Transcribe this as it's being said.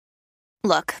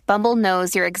Look, Bumble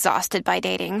knows you're exhausted by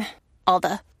dating. All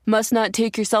the must not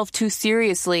take yourself too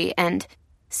seriously and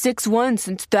 6'1"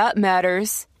 since that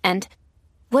matters. And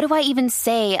what do I even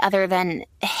say other than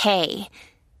hey?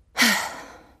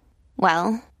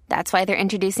 Well, that's why they're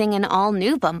introducing an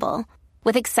all-new Bumble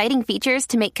with exciting features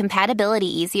to make compatibility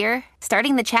easier,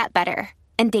 starting the chat better,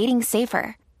 and dating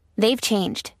safer. They've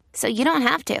changed, so you don't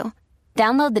have to.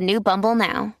 Download the new Bumble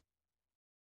now.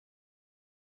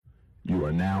 You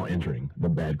are now entering the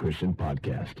Bad Christian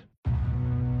Podcast.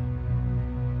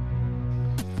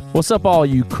 What's up, all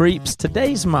you creeps?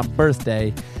 Today's my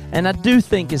birthday, and I do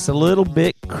think it's a little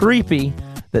bit creepy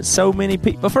that so many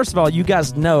people... But first of all, you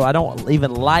guys know I don't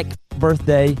even like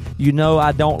birthday. You know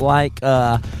I don't like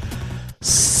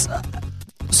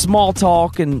small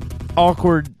talk and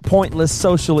awkward, pointless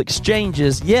social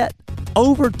exchanges, yet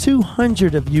over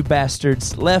 200 of you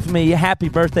bastards left me happy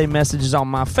birthday messages on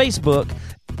my Facebook,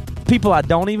 people I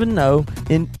don't even know,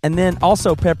 and then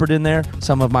also peppered in there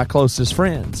some of my closest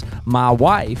friends, my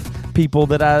wife, people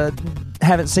that I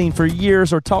haven't seen for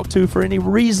years or talked to for any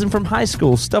reason from high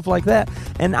school, stuff like that.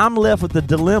 And I'm left with the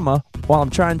dilemma while I'm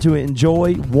trying to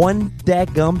enjoy one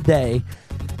dadgum day.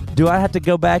 Do I have to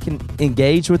go back and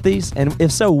engage with these? And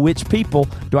if so, which people?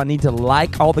 Do I need to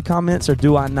like all the comments or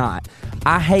do I not?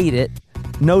 I hate it.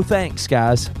 No thanks,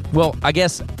 guys. Well, I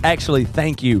guess, actually,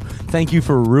 thank you. Thank you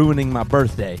for ruining my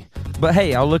birthday. But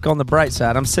hey, I'll look on the bright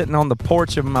side. I'm sitting on the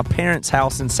porch of my parents'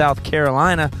 house in South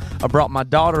Carolina. I brought my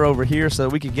daughter over here so that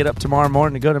we could get up tomorrow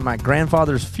morning to go to my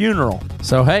grandfather's funeral.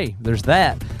 So hey, there's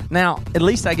that. Now, at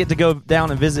least I get to go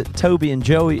down and visit Toby and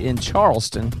Joey in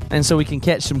Charleston, and so we can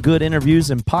catch some good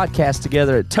interviews and podcasts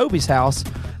together at Toby's house,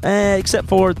 except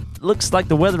for looks like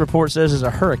the weather report says there's a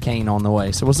hurricane on the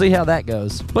way, so we'll see how that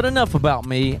goes. But enough about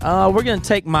me. We're going to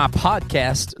take my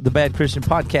podcast, the Bad Christian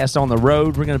Podcast, on the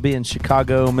road. We're going to be in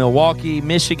Chicago, Milwaukee,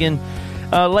 Michigan,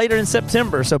 later in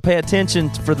September, so pay attention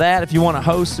for that. If you want to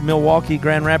host in Milwaukee,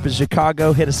 Grand Rapids,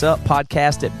 Chicago, hit us up,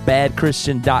 podcast at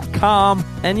badchristian.com.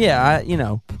 And yeah,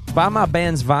 buy my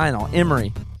band's vinyl,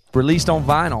 Emery, released on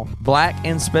vinyl, black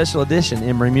and special edition,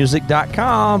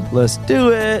 emerymusic.com. Let's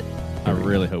do it. I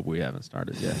really hope we haven't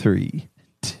started yet. 3,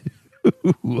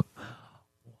 2.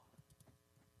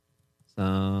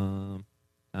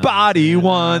 Body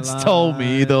once told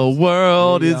me the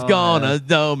world is gonna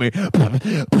know me.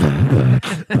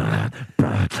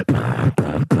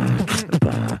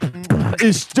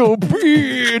 It's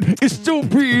the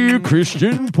big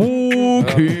Christian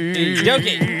Pokey.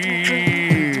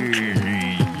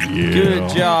 Good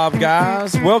job,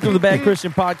 guys. Welcome to the Bad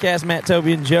Christian Podcast. Matt,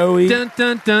 Toby, and Joey. Dun,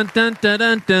 dun, dun, dun, dun,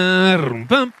 dun, dun.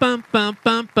 Bum, bum, bum,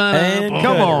 bum, bum. And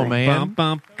come on, man.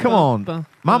 Come on.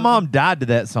 My mom died to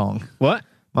that song. What?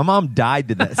 My mom died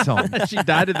to that song. She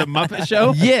died at the Muppet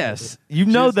Show? Yes. You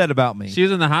know that about me. She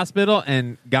was in the hospital,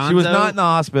 and Gonzo... She was not in the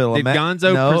hospital. Did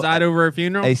Gonzo preside over her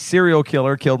funeral? A serial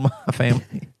killer killed my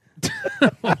family.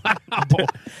 Wow.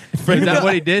 Is that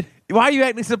what he did? Why are you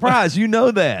acting surprised? You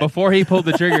know that. Before he pulled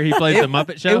the trigger, he played the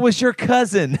Muppet Show? It was your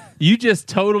cousin. You just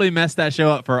totally messed that show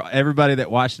up for everybody that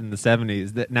watched in the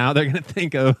 70s, that now they're going to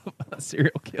think of a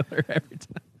serial killer every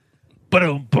time.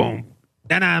 Boom, boom.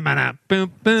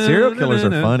 Serial killers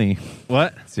are funny.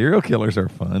 What? Serial killers are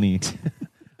funny.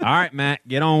 All right, Matt,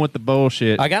 get on with the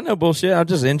bullshit. I got no bullshit. I'm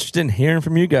just interested in hearing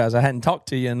from you guys. I hadn't talked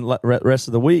to you in the rest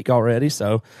of the week already,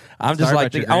 so I'm just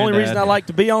like the only reason I like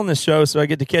to be on this show, so I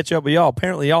get to catch up with y'all.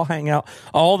 Apparently, y'all hang out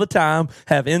all the time,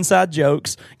 have inside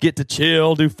jokes, get to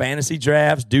chill, do fantasy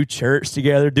drafts, do church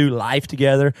together, do life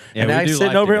together. Yeah, and now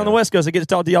sitting over here on the West Coast, I get to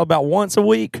talk to y'all about once a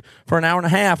week for an hour and a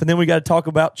half, and then we got to talk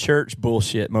about church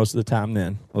bullshit most of the time.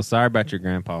 Then, well, sorry about your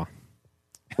grandpa.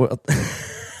 Well.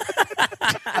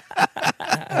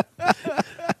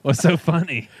 What's so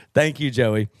funny? Thank you,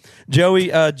 Joey.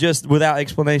 Joey, just without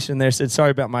explanation there, said,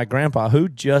 sorry about my grandpa who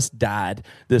just died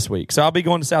this week. So I'll be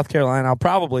going to South Carolina. I'll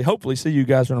probably, hopefully, see you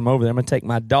guys when I'm over there. I'm going to take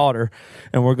my daughter,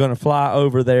 and we're going to fly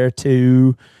over there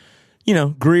to,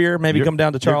 Greer, maybe come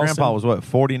down to Charleston. Your grandpa was, what,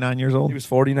 49 years old? He was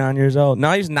 49 years old.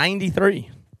 No, he's 93.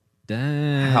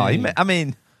 Dang. Oh, I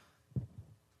mean,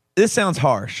 this sounds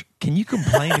harsh. Can you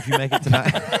complain if you make it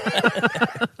tonight?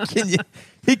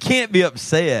 He can't be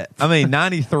upset. I mean,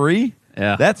 93?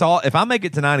 Yeah. That's all. If I make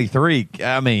it to 93,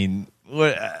 I mean,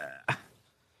 what?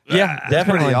 Yeah,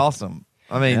 definitely pretty awesome.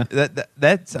 I mean,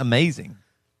 that's amazing.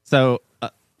 So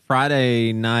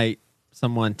Friday night,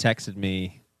 someone texted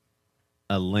me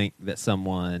a link that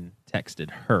someone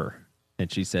texted her.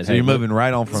 And she said, so you're moving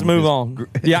right on from let's move on.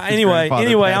 Yeah, anyway,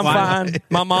 I'm fine.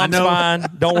 My mom's fine.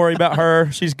 Don't worry about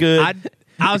her. She's good.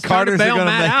 I was trying to Carters are bail gonna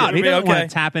Matt make out. it. He doesn't Okay. want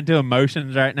to tap into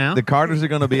emotions right now. The Carters are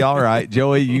going to be all right.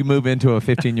 Joey, you move into a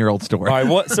 15-year-old story. All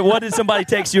right. So what did somebody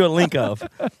text you a link of?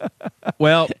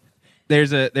 Well,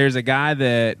 there's a guy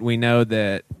that we know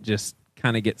that just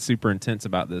kind of gets super intense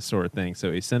about this sort of thing.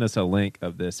 So he sent us a link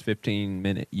of this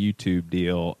 15-minute YouTube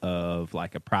deal of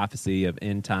like a prophecy of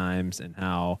end times and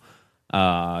how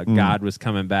God was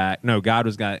coming back. No, God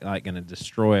was going to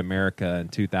destroy America in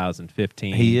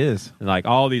 2015. He is. And like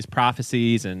all these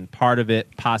prophecies, and part of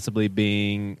it possibly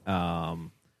being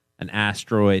an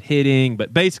asteroid hitting,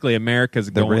 but basically America's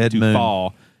The going red to moon.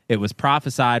 fall. It was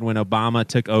prophesied when Obama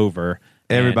took over.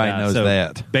 Everybody And, knows so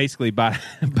that. Basically, by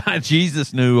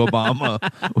Jesus knew Obama.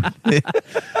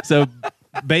 so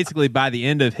basically by the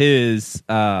end of his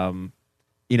run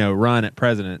at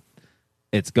president,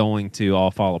 it's going to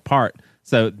all fall apart.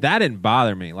 So that didn't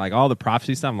bother me. Like all the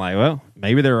prophecy stuff, I'm like, well,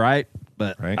 maybe they're right,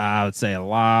 but Right. I would say a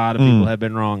lot of people have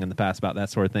been wrong in the past about that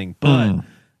sort of thing. But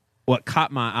what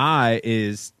caught my eye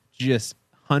is just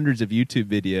hundreds of YouTube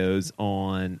videos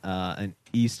on an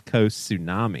East Coast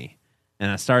tsunami. And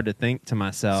I started to think to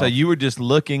myself, So you were just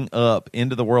looking up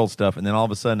into the world stuff, and then all of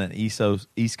a sudden an East Coast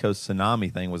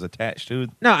tsunami thing was attached to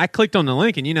it. no, I clicked on the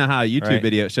link, and you know how a YouTube Right.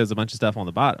 video shows a bunch of stuff on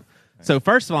the bottom. So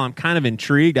first of all, I'm kind of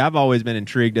intrigued. I've always been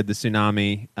intrigued at the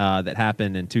tsunami that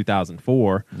happened in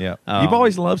 2004. Yeah, you've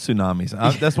always loved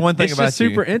tsunamis. That's one thing It's about just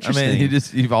super you. interesting. I mean,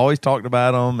 you've always talked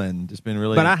about them and just been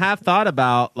really. But I have thought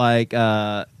about like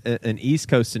an East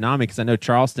Coast tsunami because I know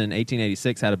Charleston,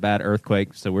 1886, had a bad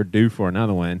earthquake, so we're due for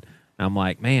another one. And I'm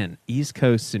like, man, East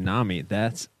Coast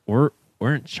tsunami. We're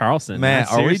in Charleston.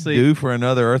 Matt, I are we seriously- due for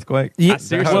another earthquake? Yeah, Is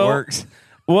that how well- it works?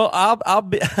 Well, I'll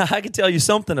be, I can tell you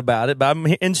something about it, but I'm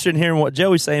interested in hearing what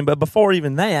Joey's saying. But before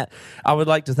even that, I would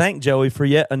like to thank Joey for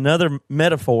yet another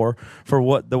metaphor for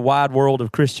what the wide world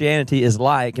of Christianity is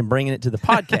like and bringing it to the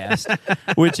podcast,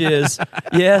 which is,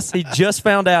 yes, he just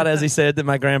found out, as he said, that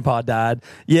my grandpa died.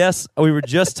 Yes, we were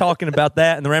just talking about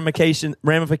that and the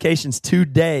ramifications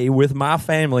today with my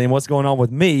family and what's going on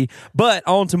with me. But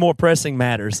on to more pressing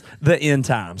matters, the end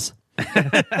times.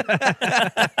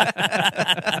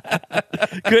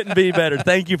 Couldn't be better.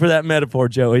 Thank you for that metaphor,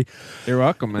 Joey. You're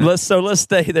welcome, man. Let's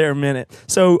stay there a minute.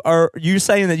 So, are you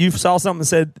saying that you saw something that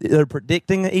said they're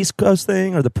predicting an East Coast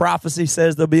thing, or the prophecy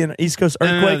says there'll be an East Coast no,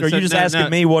 earthquake, or are so you just no, asking no.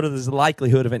 me what is the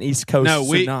likelihood of an East Coast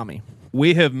tsunami?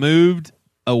 We have moved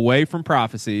away from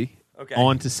prophecy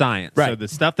onto science. Right. So the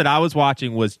stuff that I was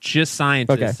watching was just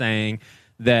scientists saying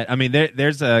that. I mean,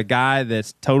 there's a guy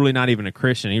that's totally not even a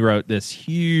Christian. He wrote this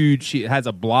huge. He has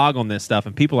a blog on this stuff,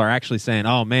 and people are actually saying,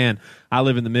 "Oh man, I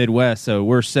live in the Midwest, so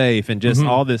we're safe," and just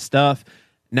all this stuff.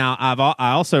 Now,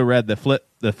 I also read the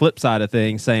flip side of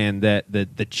things, saying that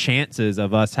the chances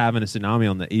of us having a tsunami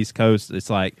on the East Coast, it's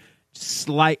like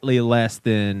slightly less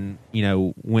than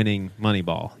winning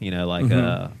Moneyball, like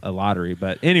a lottery.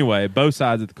 But anyway, both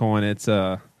sides of the coin. It's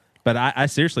but I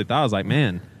seriously thought, I was like,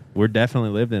 man, we're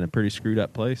definitely lived in a pretty screwed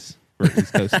up place for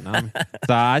East Coast tsunami.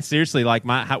 So I seriously like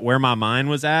where my mind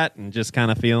was at, and just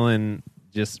kind of feeling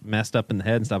just messed up in the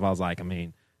head and stuff. I was like, I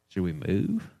mean, should we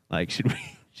move? Like, should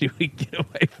we get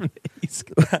away from the East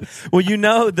Coast? Well, you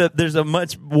know that there's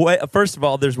first of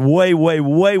all, there's way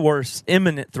worse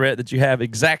imminent threat that you have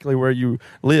exactly where you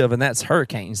live, and that's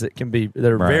hurricanes that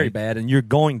are very Right. bad, and you're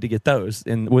going to get those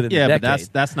within Yeah, a but decade.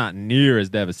 that's not near as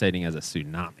devastating as a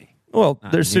tsunami. Well,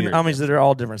 Not there's near tsunamis that are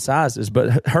all different sizes,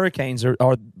 but hurricanes are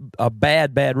a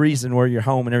bad reason where your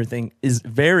home and everything is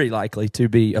very likely to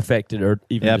be affected or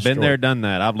even Yeah, I've been destroyed. there, done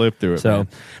that. I've lived through it. So, man.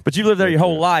 but you lived there your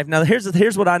whole life. Now,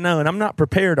 here's what I know, and I'm not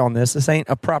prepared on this. This ain't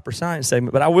a proper science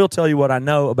segment, but I will tell you what I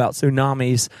know about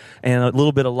tsunamis and a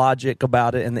little bit of logic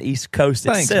about it and the East Coast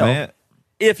Thanks, itself. Matt.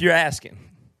 If you're asking,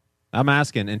 I'm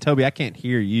asking, and Toby, I can't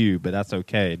hear you, but that's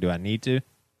okay. Do I need to?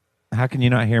 How can you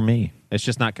not hear me? It's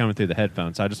just not coming through the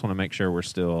headphones. So I just want to make sure we're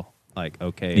still like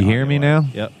okay. You hear me audio-wise.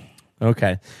 now? Yep.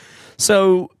 okay.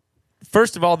 So,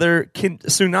 first of all,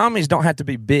 tsunamis don't have to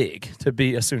be big to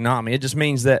be a tsunami. It just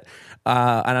means that,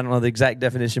 I don't know the exact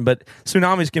definition, but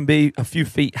tsunamis can be a few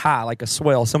feet high, like a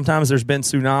swell. Sometimes there's been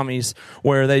tsunamis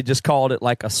where they just called it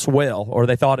like a swell, or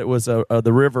they thought it was the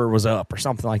river was up or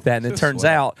something like that. And it turns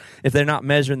out, if they're not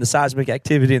measuring the seismic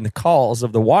activity and the cause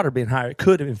of the water being higher, it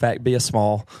could, in fact, be a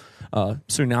small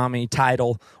tsunami,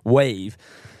 tidal wave.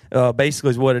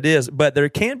 Basically is what it is. But there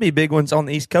can be big ones on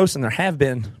the East Coast, and there have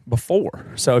been before.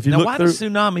 So if you Now, look why through, does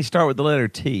tsunami start with the letter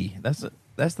T? That's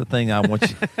the thing I want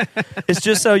you. it's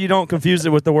just so you don't confuse it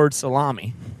with the word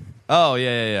salami. Oh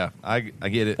yeah. I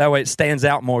get it. That way it stands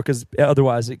out more, because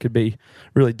otherwise it could be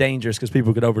really dangerous, because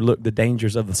people could overlook the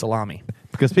dangers of the salami.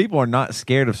 because people are not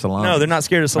scared of salami. No, they're not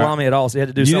scared of salami at all. So you had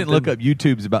to do You something. didn't look up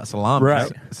YouTubes about salami,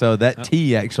 Right. So that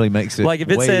T actually makes it Like if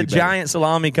it way said better. giant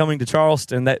salami coming to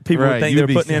Charleston, that people Right, would think you'd they were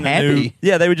be putting in a happy. new.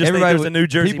 Yeah, they would just Everybody think there's a New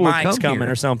Jersey people would Mike's come coming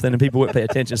here. or something, and people wouldn't pay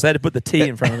attention. So they had to put the T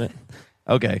in front of it.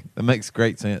 Okay, that makes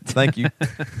great sense. Thank you.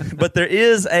 But there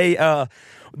is a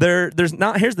there's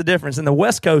not. Here's the difference. In the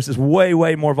West Coast is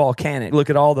way more volcanic. Look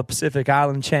at all the Pacific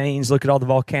Island chains. Look at all the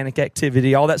volcanic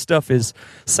activity. All that stuff is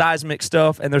seismic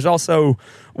stuff. And there's also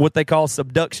what they call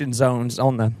subduction zones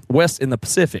on the west in the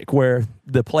Pacific, where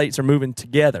the plates are moving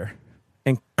together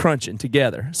and crunching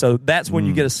together. So that's when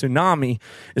you get a tsunami.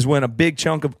 Is when a big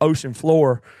chunk of ocean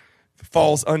floor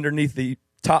falls underneath the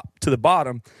top to the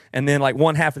bottom, and then like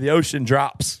one half of the ocean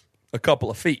drops a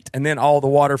couple of feet, and then all the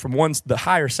water from the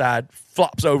higher side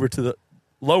flops over to the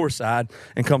lower side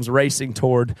and comes racing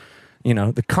toward,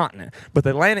 the continent. But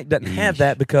the Atlantic doesn't have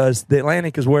that, because the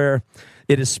Atlantic is where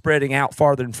it is spreading out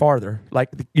farther and farther. Like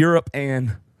Europe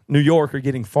and New York are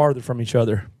getting farther from each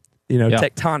other,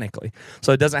 tectonically.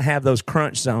 So it doesn't have those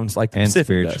crunch zones like the And Pacific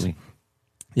spiritually. does.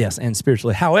 Yes, and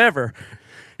spiritually. However,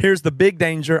 here's the big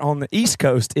danger on the East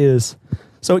Coast is,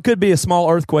 so it could be a small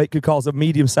earthquake, could cause a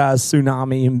medium-sized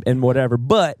tsunami and whatever,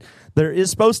 but there is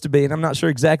supposed to be, and I'm not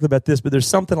sure exactly about this, but there's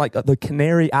something like the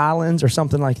Canary Islands or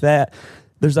something like that.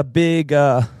 There's a big,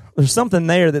 there's something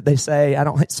there that they say,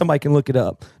 somebody can look it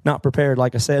up, not prepared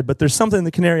like I said, but there's something in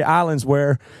the Canary Islands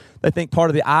where they think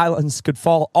part of the islands could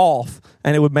fall off,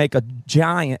 and it would make a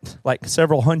giant, like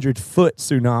several 100-foot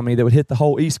tsunami that would hit the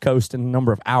whole East Coast in a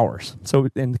number of hours. So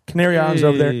in the Canary Islands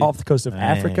over there off the coast of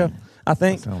Africa, I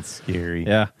think. That sounds scary.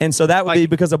 Yeah. And so that would be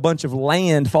because a bunch of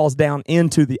land falls down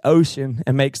into the ocean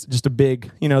and makes just a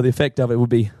big, the effect of it would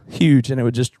be huge, and it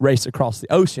would just race across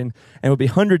the ocean and would be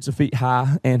hundreds of feet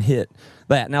high and hit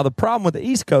that. Now, the problem with the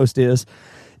East Coast is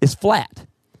it's flat.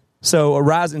 So a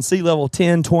rise in sea level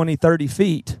 10, 20, 30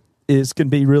 feet can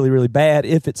be really, really bad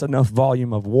if it's enough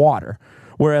volume of water.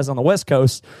 Whereas on the West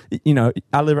Coast,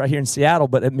 I live right here in Seattle,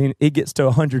 but it gets to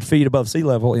 100 feet above sea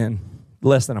level in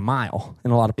less than a mile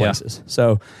in a lot of places.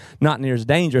 So not near as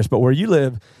dangerous, but where you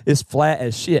live is flat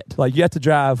as shit. Like you have to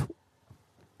drive,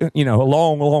 a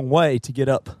long way to get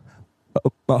up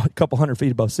a couple 100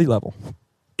 feet above sea level.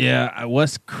 Yeah,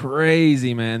 what's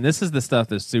crazy, man, this is the stuff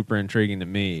that's super intriguing to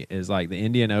me, is like the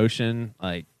Indian Ocean,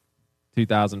 like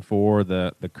 2004,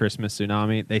 the Christmas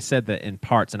tsunami. They said that in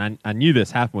parts, and I knew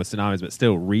this happened with tsunamis, but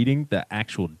still reading the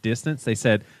actual distance, they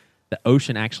said the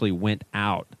ocean actually went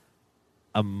out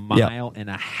a mile and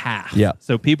a half. Yeah.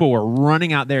 So people were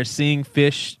running out there, seeing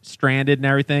fish stranded and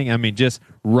everything. I mean, just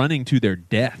running to their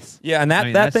deaths. Yeah, and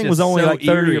that that's thing was just only so like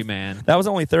 30 eerie, man. That was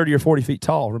only 30 or 40 feet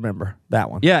tall, remember that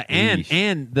one? Yeah,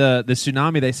 and the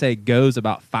tsunami, they say, goes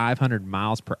about 500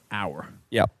 miles per hour.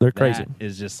 Yep, they're crazy. That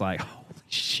is just like, holy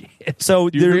shit. So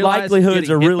Do you their realize likelihoods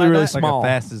getting are hit really, by really that? Like small.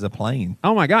 as fast as a plane.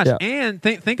 Oh my gosh! Yeah. And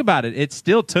think about it. It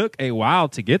still took a while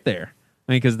to get there.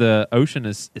 I mean, because the ocean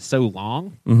is so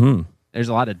long. Mm-hmm. There's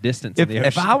a lot of distance in the ocean.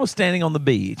 If I was standing on the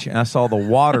beach and I saw the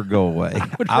water go away,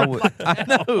 I would. I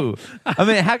know. I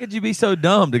mean, how could you be so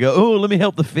dumb to go, oh, let me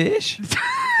help the fish?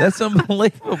 That's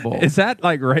unbelievable. Is that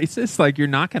like racist? Like you're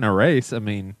not going to race? I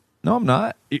mean, No, I'm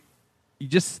not. you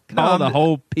just call the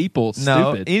whole people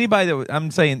No, stupid. anybody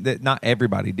I'm saying that not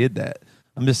everybody did that.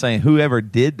 I'm just saying whoever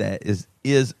did that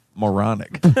is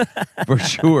moronic for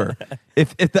sure.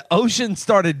 If the ocean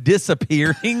started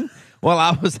disappearing while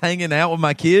I was hanging out with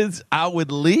my kids, I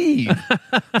would leave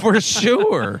for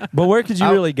sure. But where could you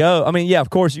really go? I mean, yeah,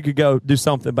 of course you could go do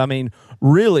something. But I mean,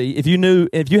 really, if you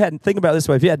hadn't, think about it this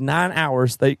way, if you had 9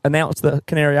 hours, they announced the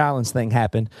Canary Islands thing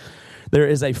happened. There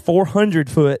is a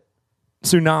 400-foot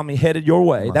tsunami headed your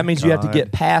way. My that means you have to God.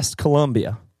 get past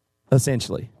Colombia,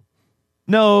 essentially.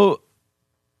 No.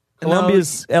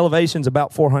 Columbia's elevation's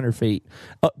about 400 feet.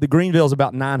 The Greenville's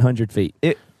about 900 feet.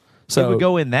 It would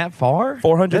go in that far?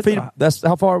 400 feet. That's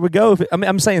how far it would go.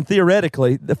 I'm saying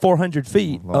theoretically, the 400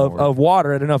 feet Lord. of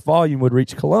water at enough volume would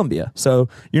reach Columbia. So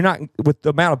you're not, with the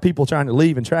amount of people trying to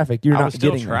leave in traffic, you're I not would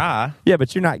still getting there. try. Yeah,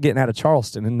 but you're not getting out of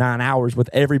Charleston in 9 hours with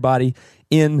everybody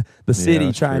in the city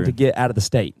that's trying true. to get out of the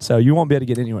state. So you won't be able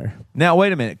to get anywhere. Now,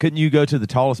 wait a minute. Couldn't you go to the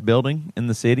tallest building in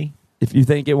the city? If you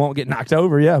think it won't get knocked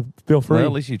over, yeah, feel free. Well,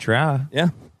 at least you try. Yeah.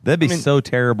 That'd be I mean- so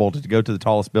terrible to go to the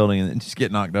tallest building and then just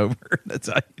get knocked over. That's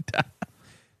how you die.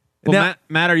 Well, Now-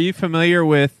 Matt, are you familiar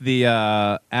with the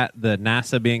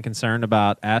NASA being concerned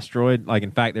about asteroid? Like,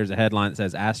 in fact, there's a headline that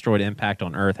says asteroid impact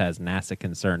on Earth has NASA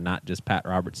concerned, not just Pat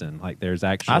Robertson. Like, there's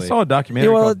actually I saw a documentary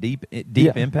Yeah, well, called Deep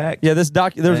yeah. Impact. Yeah, there's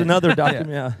another document.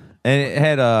 Yeah. And it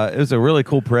had it was a really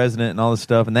cool president and all this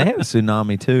stuff, and they had a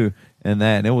tsunami too. and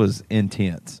it was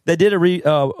intense. They did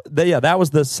that was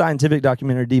the scientific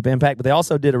documentary Deep Impact, but they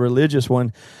also did a religious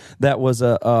one that was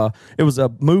it was a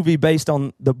movie based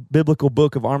on the biblical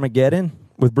book of Armageddon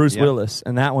with Bruce Willis,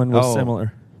 and that one was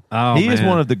similar. Oh, he is man.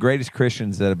 one of the greatest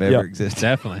Christians that have ever existed.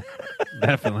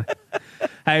 Definitely.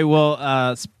 Hey,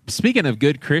 well, speaking of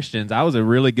good Christians, I was a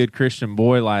really good Christian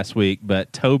boy last week,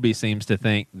 but Toby seems to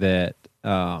think that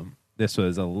this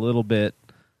was a little bit,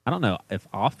 I don't know if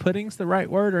off-putting's the right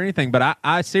word or anything, but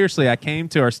I seriously, I came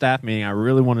to our staff meeting. I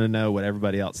really wanted to know what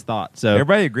everybody else thought. So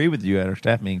everybody agreed with you at our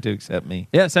staff meeting too, except me.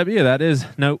 Yeah, except you. That is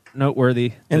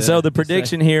noteworthy. And so the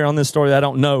prediction here on this story, I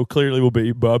don't know, clearly will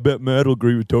be, but I bet Matt will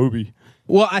agree with Toby.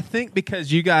 Well, I think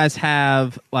because you guys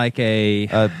have like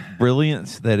a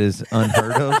brilliance that is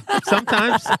unheard of.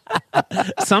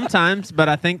 Sometimes, but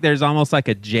I think there's almost like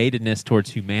a jadedness towards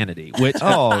humanity, which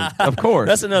of course,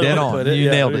 that's another way to put it. You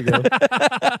nailed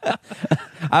it.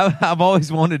 I've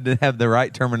always wanted to have the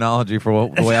right terminology for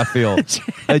the way I feel.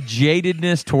 A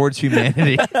jadedness towards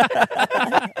humanity.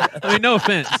 I mean, no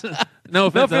offense. No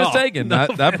offense taken. I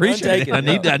appreciate it. I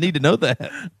need to know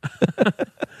that.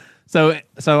 So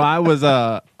I was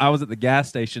at the gas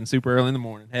station super early in the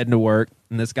morning, heading to work,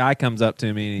 and this guy comes up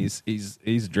to me, and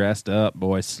he's dressed up,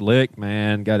 boy, slick,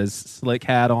 man, got his slick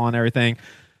hat on, everything.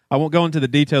 I won't go into the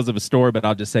details of his story, but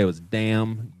I'll just say it was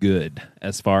damn good. I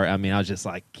was just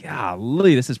like,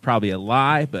 golly, this is probably a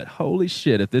lie, but holy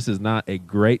shit, if this is not a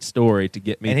great story to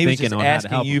get me thinking on how to help. And he was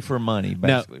just asking you for money,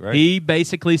 basically, right? He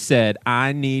basically said,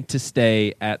 I need to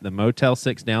stay at the Motel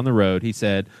 6 down the road. He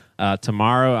said,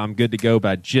 tomorrow I'm good to go, but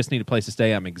I just need a place to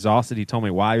stay. I'm exhausted. He told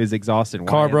me why he was exhausted.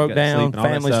 Car broke down,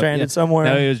 family stranded somewhere.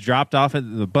 No, he was dropped off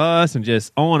at the bus and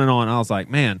just on and on. I was like,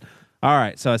 man, all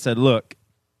right. So I said, look,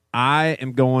 I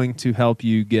am going to help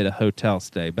you get a hotel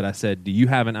stay. But I said, do you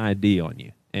have an ID on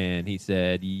you? And he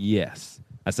said, yes.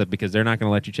 I said, because they're not going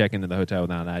to let you check into the hotel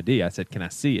without an ID. I said, can I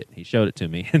see it? He showed it to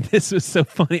me. And this was so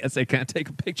funny. I said, can I take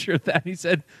a picture of that? He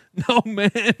said, no,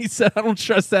 man. He said, I don't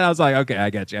trust that. I was like, okay,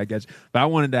 I got you. But I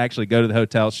wanted to actually go to the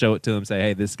hotel, show it to him, say,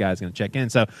 hey, this guy's going to check in.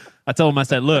 So I told him, I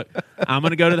said, look, I'm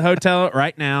going to go to the hotel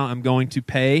right now. I'm going to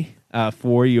pay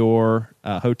for your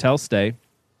hotel stay.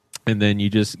 And then you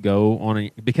just go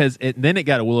on because then it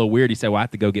got a little weird. He said, well, I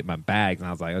have to go get my bags. And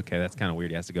I was like, okay, that's kind of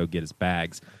weird. He has to go get his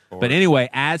bags. But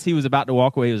anyway, as he was about to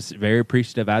walk away, he was very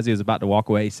appreciative. As he was about to walk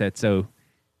away, he said, so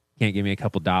can't give me a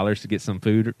couple dollars to get some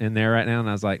food in there right now? And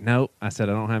I was like, nope. I said,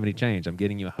 I don't have any change. I'm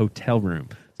getting you a hotel room.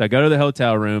 So I go to the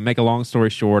hotel room, make a long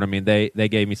story short. I mean, they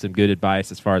gave me some good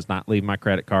advice as far as not leaving my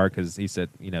credit card because he said,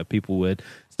 people would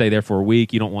stay there for a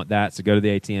week. You don't want that. So go to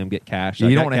the ATM, get cash.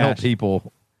 You don't want to help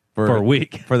people for a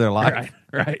week. For their life.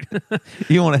 Right.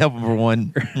 You want to help them for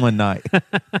one night.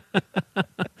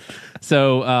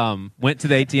 So went to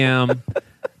the ATM,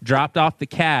 dropped off the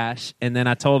cash, and then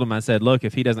I told him, I said, look,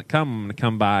 if he doesn't come, I'm going to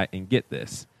come by and get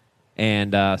this.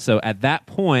 And so at that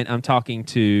point, I'm talking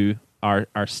to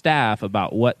our staff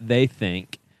about what they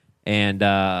think. And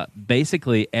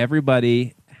basically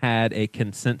everybody had a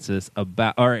consensus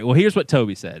about. All right. Well, here's what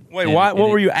Toby said. Wait, what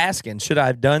were you asking? Should I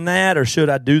have done that, or should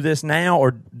I do this now,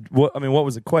 or what? I mean, what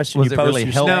was the question? Was you it posed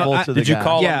really helpful to the Did you guy?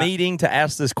 call a meeting to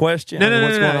ask this question?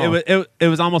 No. It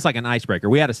was almost like an icebreaker.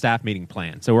 We had a staff meeting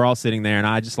planned, so we're all sitting there, and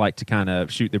I just like to kind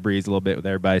of shoot the breeze a little bit with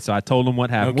everybody. So I told them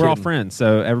what happened. We're all friends,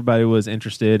 so everybody was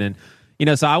interested, and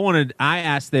so I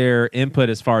asked their input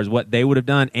as far as what they would have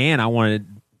done, and I wanted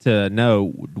to know,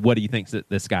 what do you think that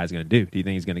this guy's going to do? Do you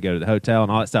think he's going to go to the hotel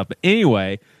and all that stuff? But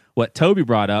anyway, what Toby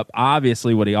brought up,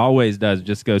 obviously what he always does,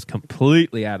 just goes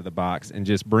completely out of the box and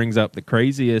just brings up the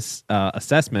craziest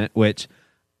assessment, which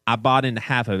I bought into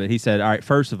half of it. He said, all right,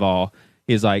 first of all,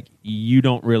 he's like, you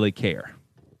don't really care.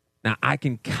 Now, I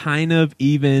can kind of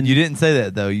even... You didn't say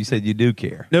that, though. You said you do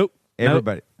care. Nope.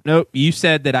 Everybody. Nope. You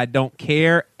said that I don't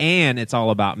care and it's all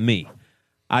about me.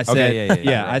 I said, okay,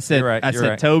 yeah. I said, right, I said,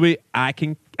 right. Toby, I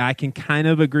can kind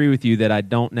of agree with you that I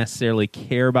don't necessarily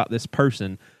care about this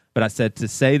person, but I said to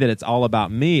say that it's all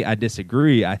about me, I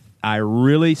disagree. I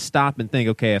really stop and think,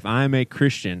 okay, if I'm a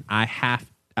Christian,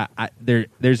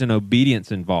 there's an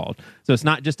obedience involved. So it's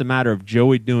not just a matter of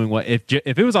Joey doing what. If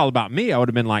it was all about me, I would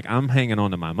have been like, I'm hanging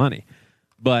on to my money.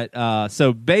 But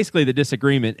so basically the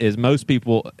disagreement is most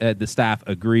people at the staff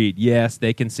agreed, yes,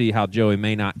 they can see how Joey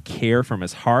may not care from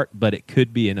his heart, but it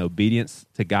could be an obedience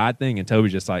to God thing. And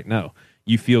Toby's just like, no,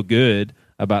 you feel good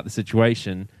about the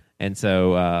situation. And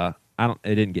so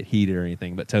it didn't get heated or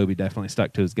anything, but Toby definitely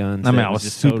stuck to his guns. I mean, I was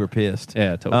just super pissed.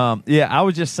 Yeah, totally. I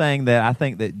was just saying that I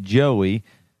think that Joey,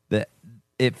 that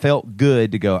it felt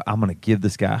good to go, I'm going to give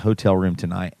this guy a hotel room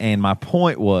tonight. And my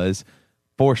point was,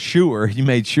 for sure, you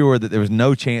made sure that there was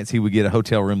no chance he would get a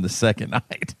hotel room the second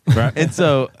night. Right. And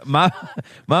so my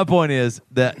point is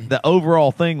that the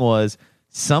overall thing was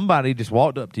somebody just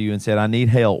walked up to you and said, I need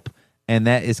help. And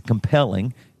that is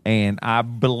compelling. And I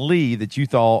believe that you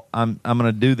thought, I'm going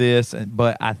to do this.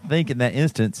 But I think in that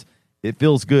instance, it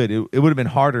feels good. It would have been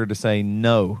harder to say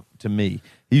no to me.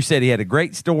 You said he had a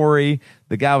great story.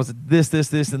 The guy was this,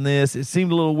 and this. It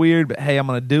seemed a little weird, but hey, I'm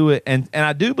going to do it. And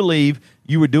I do believe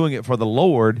you were doing it for the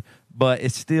Lord, but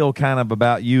it's still kind of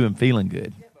about you and feeling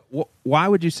good. Why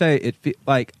would you say it?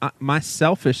 My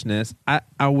selfishness,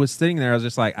 I was sitting there, I was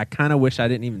just like, I kind of wish I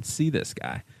didn't even see this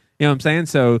guy. You know what I'm saying?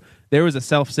 So there was a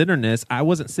self-centeredness. I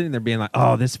wasn't sitting there being like,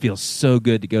 oh, this feels so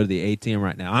good to go to the ATM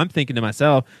right now. I'm thinking to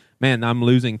myself, man, I'm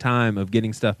losing time of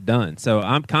getting stuff done. So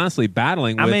I'm constantly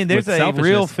battling with there's a selfishness.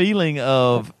 real feeling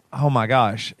of, oh my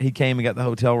gosh, he came and got the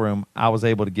hotel room. I was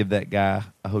able to give that guy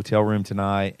a hotel room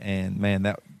tonight, and man,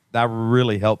 that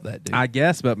really helped that dude. I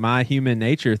guess, but my human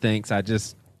nature thinks I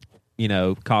just,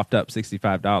 coughed up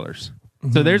 $65.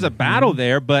 So there's a battle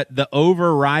there, but the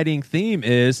overriding theme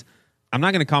is I'm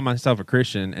not going to call myself a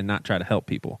Christian and not try to help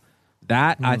people.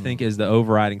 That, I think, is the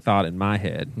overriding thought in my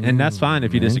head. And that's fine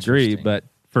if you disagree, but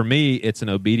for me, it's an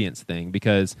obedience thing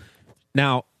because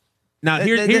now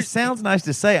It sounds nice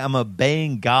to say I'm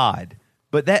obeying God,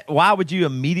 but why would you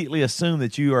immediately assume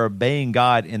that you are obeying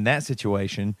God in that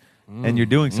situation and you're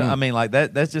doing something? I mean, like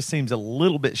that just seems a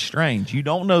little bit strange. You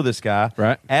don't know this guy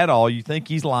at all. You think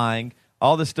he's lying,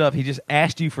 all this stuff. He just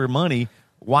asked you for money.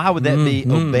 Why would that be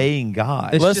obeying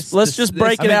God? Let's just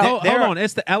break it out. Hold on.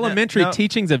 It's the elementary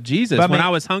teachings of Jesus. When I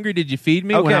was hungry, did you feed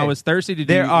me? Okay. When I was thirsty, did you?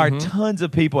 There are tons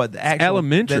of people at the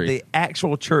elementary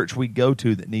actual church we go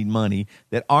to that need money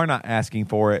that are not asking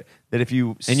for it. That if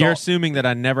you you're assuming that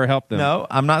I never helped them. No,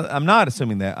 I'm not. I'm not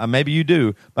assuming that. Maybe you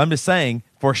do, but I'm just saying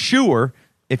for sure.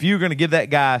 If you're going to give that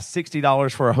guy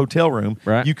 $60 for a hotel room,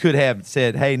 you could have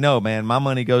said, hey, no, man, my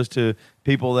money goes to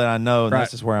people that I know, and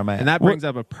this is where I'm at. And that brings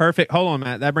up a perfect – hold on,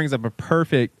 Matt. That brings up a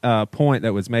perfect point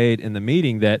that was made in the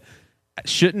meeting that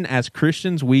shouldn't, as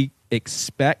Christians, we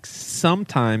expect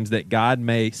sometimes that God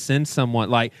may send someone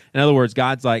 – like, in other words,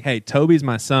 God's like, hey, Toby's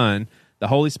my son. The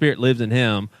Holy Spirit lives in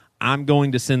him. I'm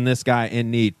going to send this guy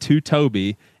in need to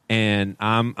Toby, and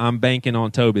I'm banking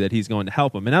on Toby that he's going to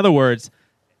help him. In other words,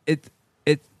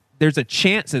 there's a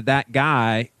chance that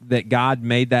guy that God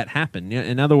made that happen.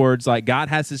 In other words, like God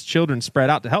has his children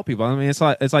spread out to help people. I mean, it's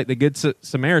like the Good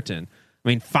Samaritan. I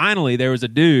mean, finally there was a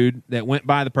dude that went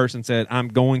by the person and said, I'm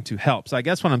going to help. So I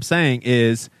guess what I'm saying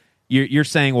is you're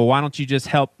saying, well, why don't you just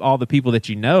help all the people that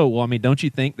you know? Well, I mean, don't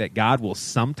you think that God will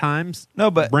sometimes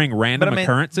bring random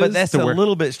occurrences? But that's a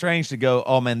little bit strange to go,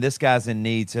 oh man, this guy's in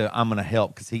need, so I'm going to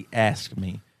help because he asked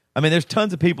me. I mean, there's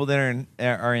tons of people that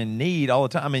are in need all the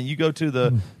time. I mean, you go to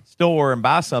the store and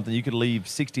buy something, you could leave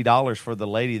 $60 for the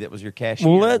lady that was your cashier.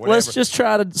 Well, let's just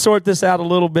try to sort this out a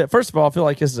little bit. First of all, I feel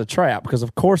like this is a trap because,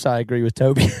 of course, I agree with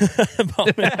Toby.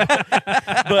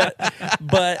 but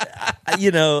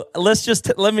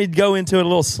let me go into it a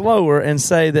little slower and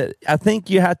say that I think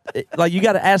you got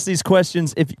to ask these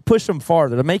questions if you push them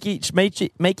farther to make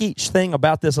each thing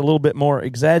about this a little bit more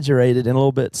exaggerated and a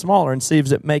little bit smaller and see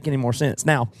if it make any more sense.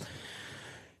 Now,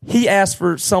 he asked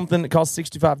for something that cost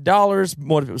 $65.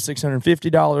 What if it was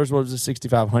 $650? What if it was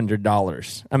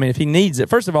 $6,500? I mean, if he needs it,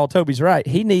 first of all, Toby's right.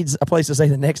 He needs a place to stay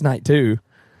the next night too.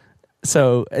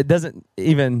 So it doesn't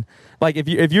even like if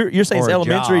you're saying it's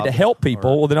elementary to help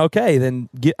people. Well, then okay, then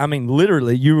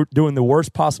literally you're doing the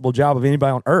worst possible job of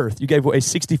anybody on earth. You gave away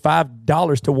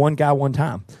 $65 to one guy one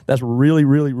time. That's really,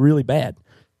 really, really bad.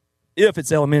 If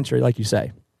it's elementary, like you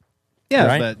say. Yeah,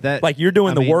 right? But like you're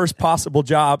doing the worst possible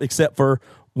job except for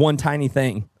one tiny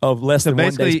thing of less than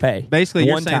 1 day's pay. Basically,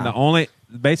 you're saying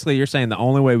the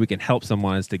only way we can help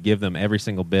someone is to give them every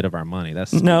single bit of our money.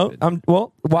 That's stupid.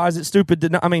 No. Why is it stupid to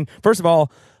not? I mean, first of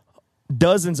all,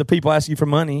 dozens of people ask you for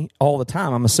money all the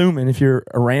time. I'm assuming if you're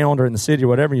around or in the city or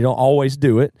whatever, you don't always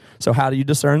do it. So how do you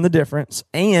discern the difference?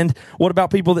 And what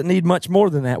about people that need much more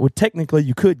than that? Well, technically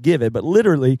you could give it, but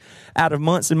literally out of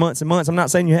months and months and months, I'm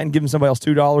not saying you hadn't given somebody else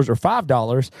 $2 or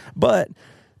 $5, but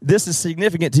this is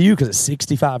significant to you because it's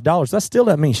 $65. That still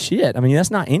doesn't mean shit. I mean, that's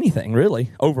not anything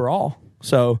really overall.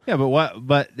 So yeah,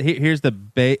 but here's the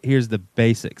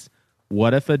basics.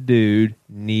 What if a dude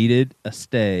needed a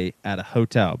stay at a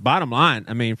hotel? Bottom line,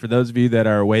 I mean, for those of you that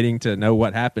are waiting to know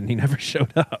what happened, he never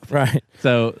showed up. Right.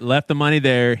 So left the money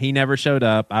there. He never showed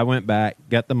up. I went back,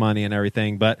 got the money and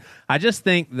everything. But I just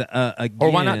think again, or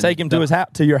why not take him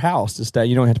to your house to stay?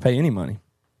 You don't have to pay any money.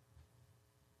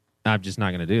 I'm just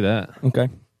not going to do that. Okay.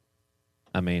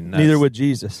 I mean, neither would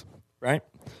Jesus, right?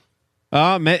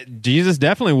 Jesus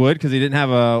definitely would, because he didn't have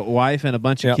a wife and a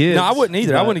bunch of kids. No, I wouldn't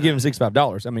either. I But- wouldn't give him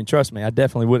 $65. I mean, trust me, I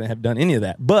definitely wouldn't have done any of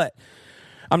that. But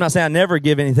I'm not saying I never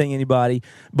give anything to anybody.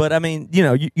 But I mean,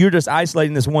 you're just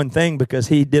isolating this one thing because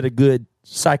he did a good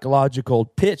psychological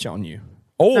pitch on you.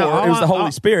 Or No, it was the Holy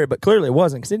Spirit, but clearly it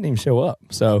wasn't because it didn't even show up.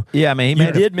 So Yeah, I mean, You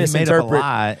he did made up a misinterpret-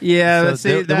 lie. Yeah, So but see,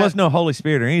 there that- was no Holy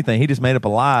Spirit or anything. He just made up a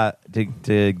lie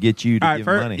to get you to All right, give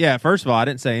him money. yeah. First of all, I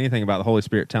didn't say anything about the Holy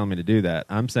Spirit telling me to do that.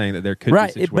 I'm saying that there could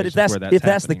right, be situations but if that's where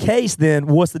that's the happening. case, then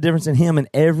what's the difference in him and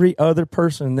every other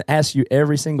person that asks you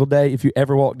every single day if you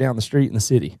ever walk down the street in the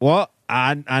city? Well,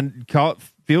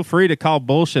 feel free to call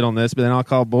bullshit on this, but then I'll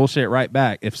call bullshit right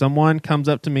back. If someone comes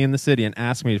up to me in the city and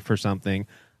asks me for something,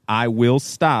 I will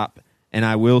stop and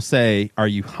I will say, "Are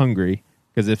you hungry?"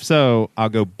 Because if so, I'll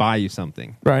go buy you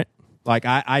something. Right. Like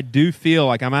I do feel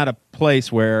like I'm at a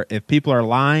place where if people are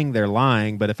lying, they're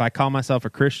lying. But if I call myself a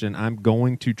Christian, I'm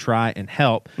going to try and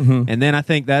help. Mm-hmm. And then I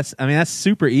think that's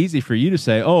super easy for you to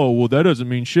say, "Oh, well, that doesn't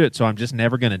mean shit, so I'm just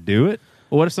never going to do it."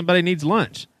 Well, what if somebody needs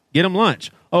lunch? Get them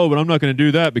lunch. Oh, but I'm not going to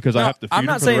do that because I have to feed I'm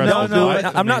them not for saying the rest don't of their do life.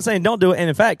 it. I'm not saying don't do it. And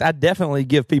in fact, I definitely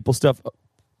give people stuff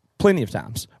plenty of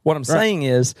times. What I'm saying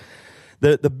is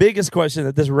the biggest question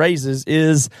that this raises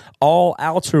is all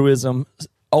altruism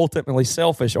ultimately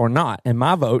selfish or not? And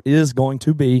my vote is going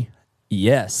to be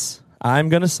yes. I'm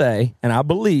going to say, and I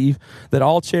believe that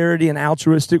all charity and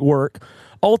altruistic work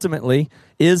ultimately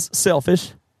is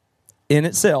selfish in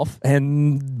itself, but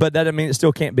that doesn't mean it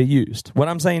still can't be used. What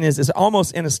I'm saying is it's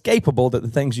almost inescapable that the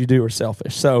things you do are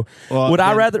selfish. So would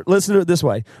I rather, listen to it this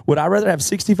way, would I rather have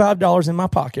 $65 in my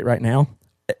pocket right now?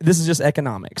 This is just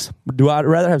economics. Do I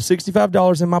rather have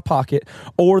 $65 in my pocket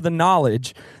or the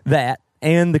knowledge that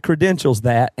and the credentials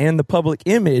that and the public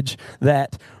image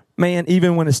that, man,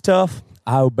 even when it's tough,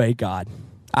 I obey God?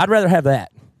 I'd rather have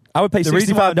that. I would pay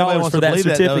 $65 for that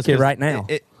certificate right now.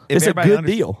 It's a good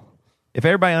deal. If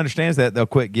everybody understands that, they'll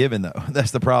quit giving, though.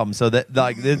 That's the problem. So that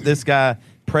like this guy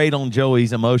preyed on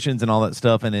Joey's emotions and all that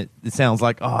stuff, and it sounds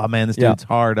like, oh man, this dude's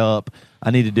hard up.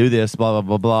 I need to do this. Blah blah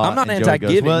blah blah. I'm not and Joey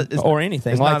anti-giving goes, or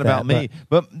anything. It's like not about me.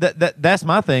 But that's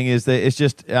my thing. Is that it's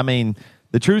just. I mean,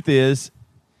 the truth is,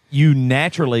 you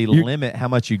naturally limit how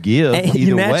much you give. Either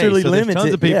you naturally way. So there's limit tons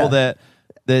it, of people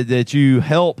that you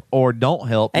help or don't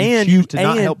help, and choose to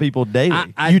not help people daily.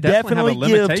 I you definitely definitely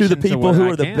have a give to the limitation to people what who I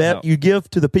are the can best. help. You give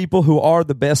to the people who are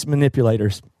the best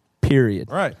manipulators. Period.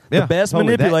 Right. The Yeah, best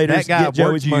totally. manipulators That guy get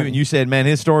Joey's worked you, money. and you said, "Man,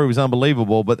 his story was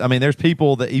unbelievable." But I mean, there's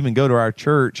people that even go to our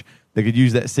church that could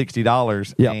use that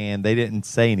 $60, Yeah. and they didn't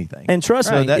say anything. And trust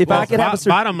me, that- if I could have a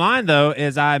Bottom line, though,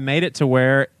 is I made it to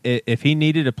where if he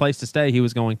needed a place to stay, he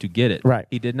was going to get it. Right.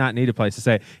 He did not need a place to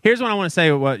stay. Here's what I want to say.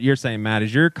 What you're saying, Matt,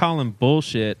 is you're calling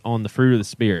bullshit on the fruit of the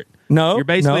Spirit. No, You're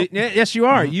basically no. yes, you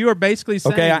are. You are basically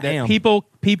saying Okay, I that am. people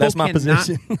That's my cannot,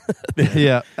 position.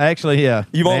 yeah, actually, yeah.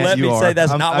 You won't Matt, let me you say are.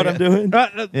 that's not what I'm doing?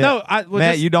 Yeah. No,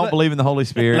 Matt, you don't believe in the Holy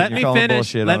Spirit. Let You're me calling finish.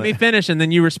 bullshit Let on me it. finish, and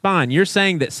then you respond. You're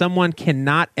saying that someone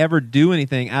cannot ever do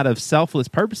anything out of selfless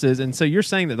purposes, and so you're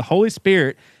saying that the Holy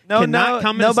Spirit cannot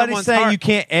come into nobody's someone's saying heart. you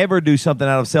can't ever do something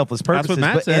out of selfless That's purposes. what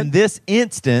Matt but said.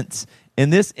 in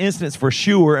this instance, for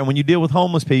sure, and when you deal with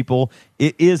homeless people,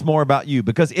 it is more about you.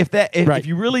 Because if Right.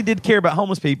 you really did care about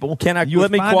homeless people,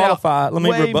 Let me find qualify. out Let me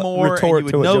way more, retort and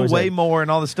you to would what know Joey way said. more and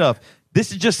all this stuff.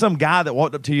 This is just some guy that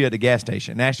walked up to you at the gas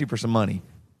station and asked you for some money.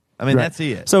 I mean, Right. that's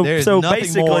it. So There's so nothing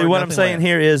basically, more, what I'm nothing saying less.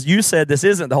 here is, you said this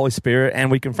isn't the Holy Spirit, and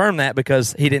we confirm that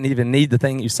because he didn't even need the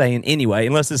thing you're saying anyway,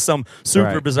 unless it's some super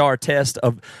Right. bizarre test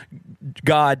of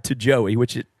God to Joey,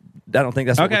 which I don't think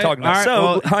that's what Okay, we're talking about. all right, So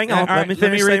well, hang on, all right, let me let me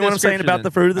finish read saying what the I'm saying scripture about the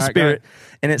then. fruit of the All right, go Spirit.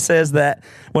 And it says that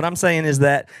what I'm saying is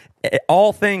that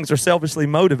all things are selfishly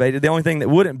motivated. The only thing that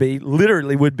wouldn't be,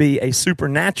 literally, would be a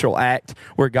supernatural act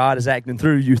where God is acting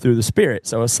through you through the Spirit.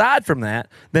 So aside from that,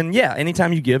 then yeah,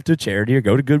 anytime you give to charity or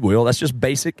go to Goodwill, that's just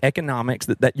basic economics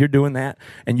that you're doing that,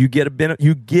 and you get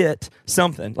you get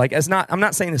something. Like, I'm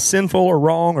not saying it's sinful or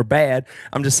wrong or bad.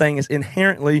 I'm just saying it's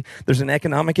inherently, there's an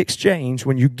economic exchange.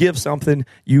 When you give something,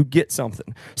 you get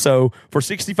something. So for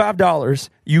 $65,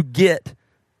 you get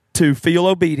to feel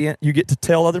obedient, you get to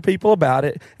tell other people about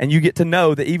it, and you get to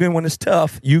know that even when it's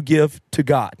tough, you give to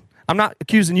God. I'm not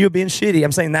accusing you of being shitty.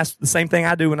 I'm saying that's the same thing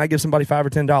I do when I give somebody $5 or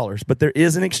 $10. But there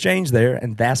is an exchange there,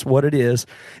 and that's what it is.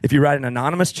 If you write an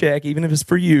anonymous check, even if it's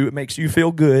for you, it makes you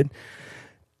feel good.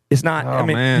 It's not, Oh,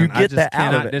 man. you get I just that out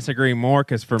cannot of it. disagree more,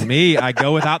 because for me, I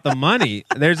go without the money.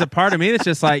 There's a part of me that's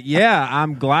just like, yeah,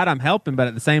 I'm glad I'm helping, but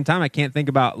at the same time, I can't think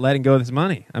about letting go of this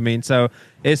money. I mean, so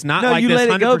it's not No, like you this let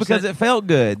it go 100%. because it felt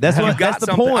good. That's You what. got That's the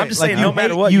something. point. I'm just saying, you no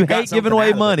matter hate- what, you you got hate giving something away out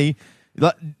of it. money.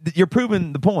 Like, you're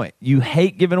proving the point. You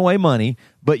hate giving away money,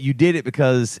 but you did it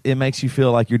because it makes you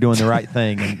feel like you're doing the right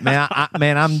thing.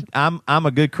 And I'm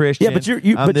a good Christian. Yeah,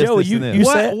 but Joey, you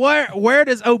said where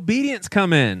does obedience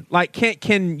come in? Like,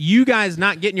 can you guys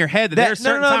not get in your head that there's a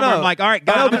certain time where I'm like, all right,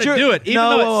 God, I'm going to do it, even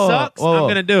though it sucks. I'm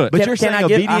going to do it. But you're saying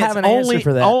obedience I have an answer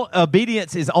for that.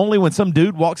 Obedience is only when some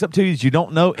dude walks up to you that you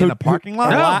don't know in a parking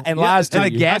lot and lies to in a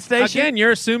you. gas station. Again,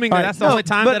 you're assuming that's the only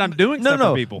time that I'm doing stuff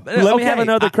for people. Let me have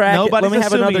another crack.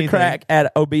 Crack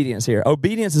at obedience here.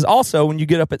 Obedience is also when you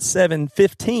get up at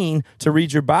 7:15 to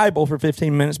read your Bible for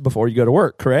 15 minutes before you go to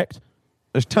work. Correct?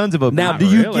 There's tons of obedience. Now, do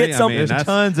you get something? There's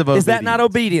tons of obedience. Is that not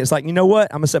obedience? Like, you know what?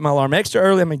 I'm going to set my alarm extra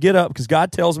early. I'm going to get up because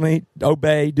God tells me,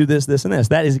 obey, do this, this, and this.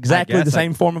 That is exactly the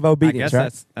same form of obedience, I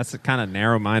guess that's a kind of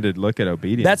narrow-minded look at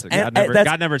obedience.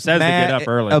 God never says to get up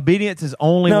early. Obedience is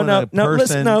only when a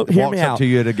person walks up to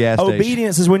you at a gas station.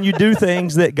 Obedience is when you do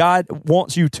things that God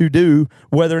wants you to do,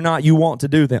 whether or not you want to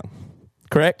do them.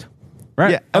 Correct?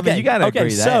 Right. Yeah. I mean, you got to agree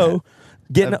that. So,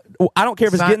 I don't care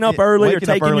if it's getting up early or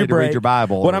taking your break. Read your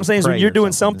Bible. What I'm saying is when you're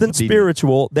doing something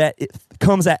spiritual that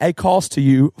comes at a cost to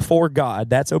you for God,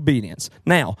 that's obedience.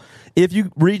 Now, if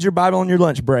you read your Bible on your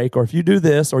lunch break, or if you do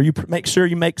this, or you make sure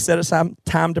you set aside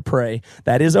time to pray,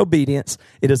 that is obedience.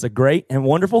 It is a great and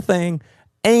wonderful thing,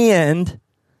 and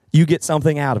you get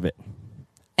something out of it.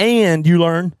 And you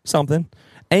learn something,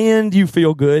 and you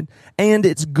feel good, and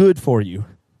it's good for you.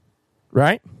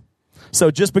 Right? So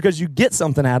just because you get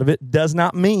something out of it does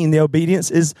not mean the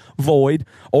obedience is void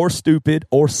or stupid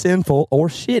or sinful or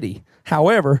shitty.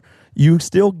 However, you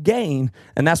still gain,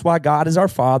 and that's why God is our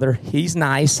Father. He's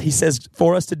nice. He says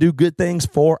for us to do good things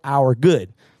for our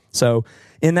good. So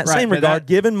in that same regard,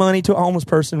 giving money to a homeless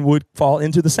person would fall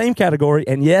into the same category,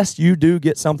 and yes, you do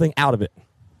get something out of it.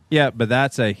 Yeah, but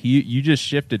that's you just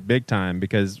shifted big time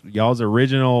because y'all's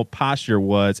original posture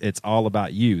was it's all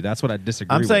about you. That's what I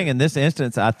disagree with. I'm saying in this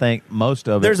instance, I think most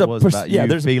of it was about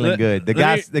you feeling good.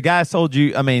 The guy sold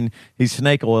you, I mean, he's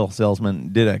snake oil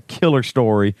salesman, did a killer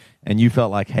story, and you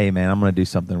felt like, hey, man, I'm going to do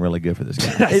something really good for this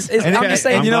guy. I'm just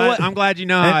saying, you know what? I'm glad you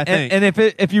know how I think. And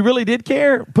if you really did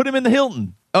care, put him in the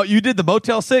Hilton. Oh, you did the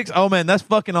Motel 6? Oh, man, that's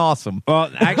fucking awesome.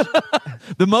 Well, actually,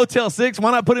 the Motel 6,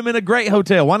 why not put him in a great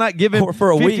hotel? Why not give him for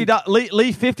a week?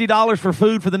 Leave $50 for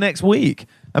food for the next week?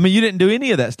 I mean, you didn't do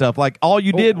any of that stuff. Like, all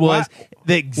you did was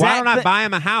the exact. Why don't I buy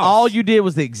him a house? All you did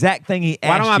was the exact thing he asked you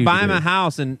to do. Why don't I buy him a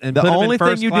house and the put him only in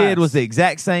first thing you class? did was the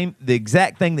exact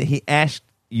thing that he asked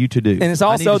you to do. And it's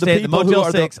also the people who are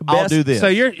the best. I'll do this. So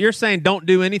you're saying don't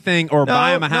do anything or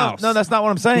buy him a house? No, that's not what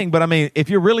I'm saying. But I mean, if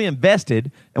you're really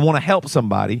invested and want to help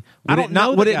somebody, would it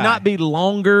not be a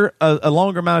longer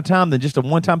amount of time than just a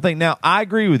one-time thing? Now, I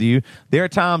agree with you. There are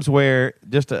times where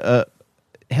just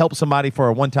help somebody for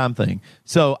a one-time thing.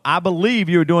 So I believe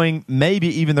you were doing maybe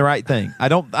even the right thing. I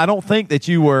don't think that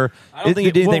you were. I don't think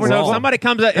you did anything wrong. So somebody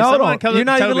comes up. You're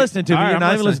not even listening to me. You're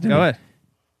not even listening to me. Go ahead.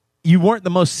 You weren't the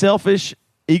most selfish,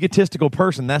 egotistical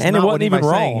person. That's and not it wasn't what even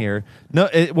wrong saying here. No,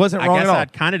 it wasn't wrong at all. I guess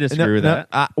I'd kind of disagree with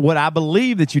that. What I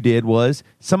believe that you did was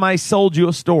somebody sold you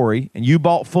a story and you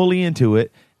bought fully into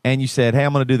it and you said, hey,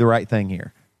 I'm going to do the right thing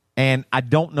here. And I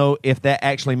don't know if that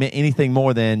actually meant anything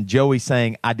more than Joey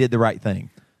saying I did the right thing.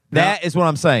 That is what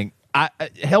I'm saying.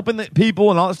 Helping the people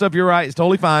and all that stuff, you're right. It's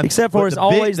totally fine. Except for it's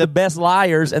always the best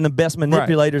liars and the best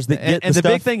manipulators that get and the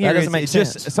big thing here is it's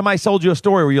just somebody sold you a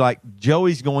story where you're like,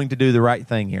 Joey's going to do the right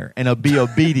thing here and be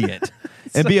obedient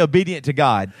and be obedient to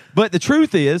God. But the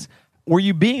truth is, were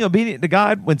you being obedient to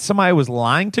God when somebody was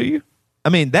lying to you? I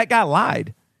mean, that guy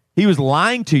lied. He was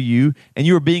lying to you, and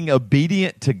you were being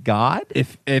obedient to God.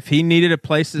 If he needed a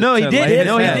place, no, he did.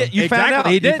 No, he did. You found out.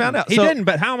 He didn't. Found out. He didn't.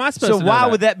 But how am I supposed to? So why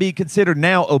would that be considered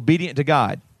now obedient to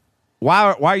God?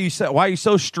 Why are you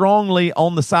so strongly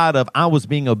on the side of I was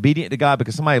being obedient to God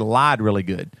because somebody lied really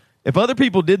good? If other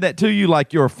people did that to you,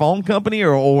 like your phone company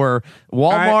or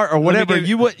Walmart or whatever,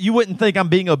 you wouldn't think I'm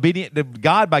being obedient to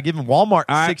God by giving Walmart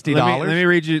 $60. Let me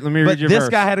read you. Let me read you. This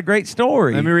guy had a great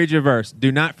story. Let me read you a verse.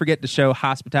 Do not forget to show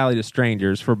hospitality to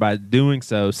strangers, for by doing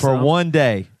so, for one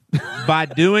day. By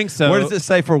doing so, where does it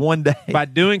say for one day? By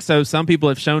doing so, some people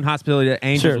have shown hospitality to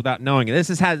angels without knowing it.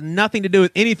 This has nothing to do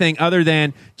with anything other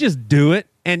than just do it.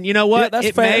 And you know what? Yeah,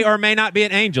 it may or may not be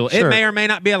an angel. Sure. It may or may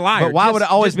not be a liar. But why would it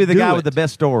always be the guy with the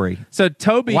best story? So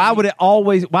Toby, why would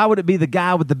it be the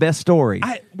guy with the best story?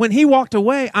 When he walked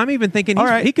away, I'm even thinking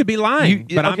he could be lying.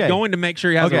 But I'm going to make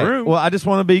sure he has a room. Well, I just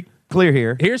want to be clear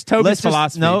here. Here's Toby's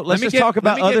philosophy. Let's just talk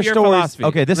about other stories.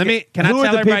 Okay, can I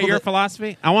tell everybody your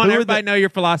philosophy? I want everybody to know your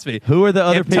philosophy. Who are the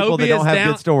other people that don't have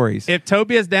good stories? If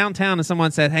Toby is downtown and someone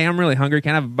said, "Hey, I'm really hungry.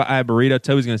 Can I have a burrito?"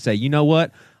 Toby's going to say, "You know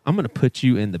what? I'm going to put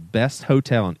you in the best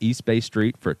hotel on East Bay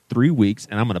Street for 3 weeks,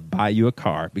 and I'm going to buy you a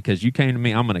car because you came to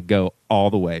me. I'm going to go all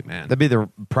the way, man. That'd be the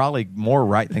probably more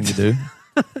right thing to do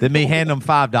than me handing them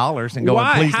 $5 and going,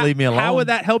 Why? please leave me alone. How would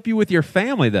that help you with your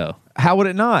family, though? How would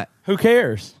it not? Who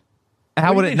cares? How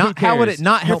What would do you it mean, not? who How would cares? it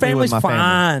not Your help me with family's my family?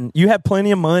 fine. You have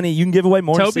plenty of money. You can give away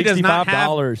more Toby than does not have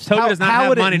 $65. Toby does not How have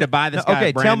would it- money to buy this guy okay,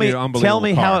 a brand new, unbelievable tell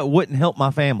me car. how it wouldn't help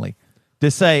my family to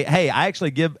say, hey, I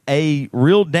actually give a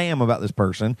real damn about this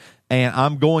person, and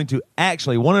I'm going to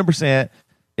actually 100%.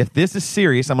 If this is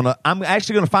serious, I'm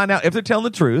actually gonna find out if they're telling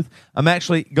the truth. I'm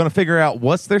actually gonna figure out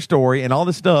what's their story and all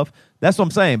this stuff. That's what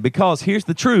I'm saying. Because here's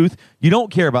the truth: you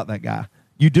don't care about that guy.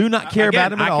 You do not care Again,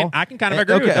 about him at all. I can kind of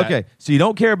agree okay, with that. Okay, so you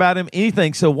don't care about him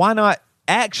anything. So why not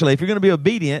actually, if you're going to be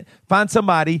obedient, find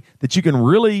somebody that you can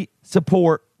really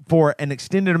support for an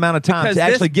extended amount of time Because to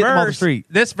actually this get them off the verse- street.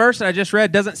 This verse that I just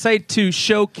read doesn't say to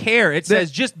show care. It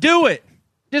says just do it.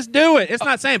 Just do it. It's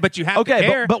not saying, but you have to Okay,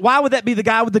 care. but why would that be the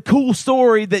guy with the cool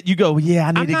story that you go, yeah,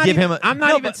 I need I'm to not give him even- a... I'm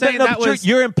not even saying that but was-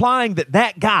 You're implying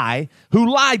that guy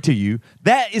who lied to you,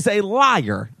 that is a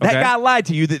liar. That Okay. guy lied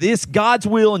to you, that it's God's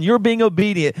will and you're being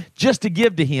obedient just to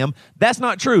give to him. That's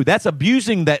not true. That's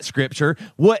abusing that scripture.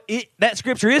 That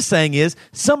scripture is saying is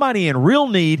somebody in real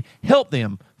need, help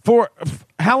them. For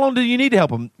how long do you need to help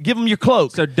them? Give them your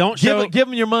cloak. So don't give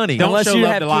them your money. Don't Unless show you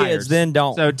love have to kids, liars. then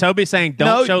don't. So Toby's saying don't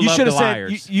no, show you love should to have said.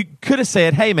 liars. You could have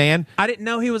said, "Hey, man, I didn't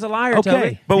know he was a liar. okay."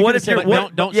 Toby. But You what could've if said, you're-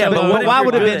 but don't yeah, show but love? why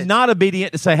would it What if have you're been not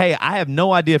obedient to say, "Hey, I have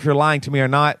no idea if you're lying to me or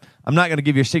not. I'm not going to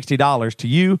give your $60 to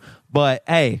you, but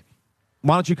hey,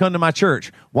 why don't you come to my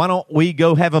church? Why don't we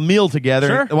go have a meal together?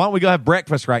 Sure. Why don't we go have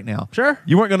breakfast right now?" Sure.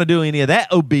 You weren't going to do any of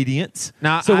that obedience.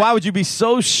 Now, so why would you be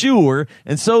so sure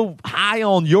and so high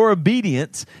on your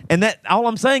obedience? And that all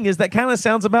I'm saying is that kind of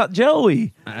sounds about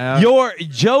Joey.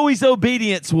 Joey's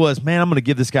obedience was, man, I'm going to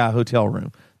give this guy a hotel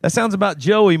room. That sounds about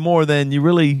Joey more than you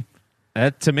really.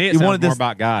 To me, it You sounds wanted more this-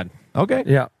 about God. Okay.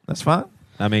 Yeah. That's fine.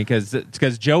 I mean,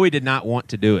 because Joey did not want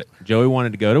to do it. Joey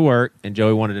wanted to go to work, and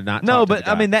Joey wanted to not. No, talk to but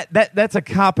the I guy. mean that's a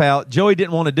cop out. Joey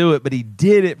didn't want to do it, but he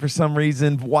did it for some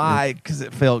reason. Why? Because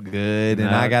it felt good, and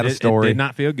No, I got a it story. It did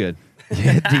not feel good.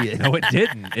 It did. No, it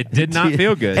didn't. It did not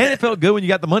feel good. and it felt good when you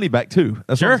got the money back too.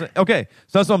 That's what I'm Sure. saying. Okay,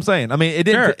 so that's what I'm saying. I mean, it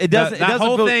didn't. Sure. It doesn't. That it doesn't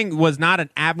whole feel, thing was not an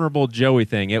admirable Joey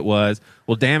thing. It was,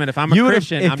 well, damn it, if I'm a You would've-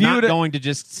 Christian, if I'm you not would've- going to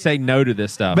just say no to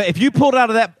this stuff. But if you pulled out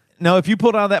of that,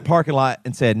 parking lot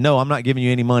and said, "No, I'm not giving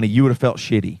you any money," you would have felt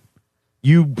shitty.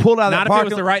 You pulled out of Not that if it parking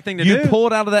was the right thing to You do.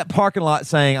 pulled out of that parking lot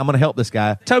saying, "I'm going to help this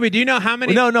guy." Toby, do you know how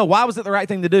many? No. Why was it the right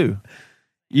thing to do?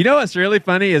 You know what's really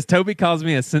funny is Toby calls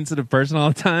me a sensitive person all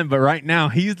the time, but right now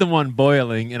he's the one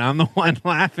boiling and I'm the one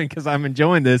laughing because I'm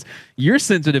enjoying this. You're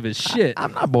sensitive as shit.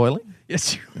 I'm not boiling.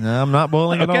 Yes, you. No, I'm not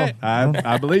boiling Okay, at all.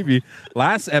 I believe you.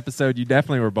 Last episode, you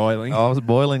definitely were boiling. I was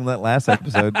boiling that last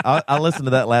episode. I listened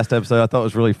to that last episode. I thought it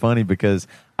was really funny because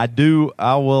I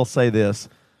will say this.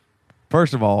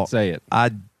 First of all, Say it.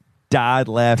 I died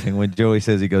laughing when Joey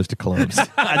says he goes to clubs.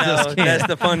 I just can't. That's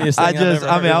the funniest thing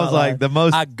I was like the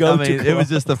most. I go to It was clubs.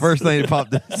 just the first thing that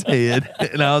popped in his head,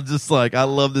 and I was just like, I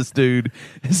love this dude.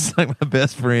 He's like my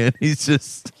best friend. He's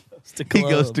just he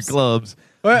goes to clubs.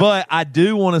 But I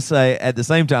do want to say at the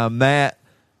same time, Matt,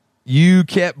 you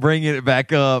kept bringing it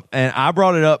back up, and I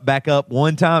brought it back up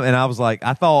one time, and I was like,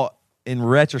 I thought in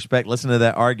retrospect, listening to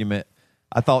that argument,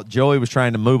 I thought Joey was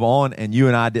trying to move on, and you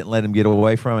and I didn't let him get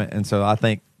away from it, and so I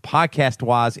think podcast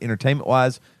wise, entertainment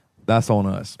wise, that's on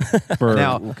us.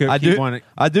 Now, I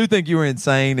do think you were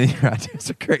insane and your ideas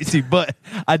are crazy, but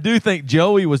I do think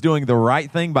Joey was doing the right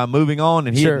thing by moving on,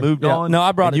 and he Sure, had moved yeah. on. No,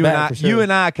 I brought And it you back and I, for sure. You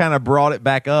and I kind of brought it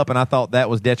back up, and I thought that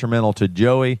was detrimental to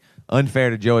Joey, unfair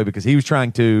to Joey, because he was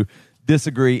trying to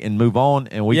disagree and move on,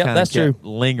 and we Yep, kind of that's kept true.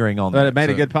 lingering on But that. it made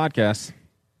a So good podcast.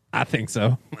 I think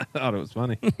so. I thought it was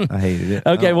funny. I hated it.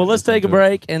 Okay, I well, let's listened take a to it.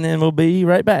 break, and then we'll be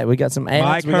right back. We got some ads.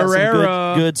 Mike we got some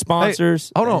Herrera. good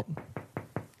sponsors. Hold on.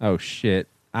 Oh, shit.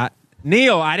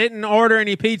 Neil, I didn't order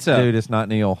any pizza. Dude, it's not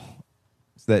Neil.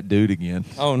 It's that dude again.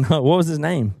 Oh, no. What was his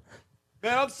name?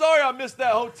 Man, I'm sorry I missed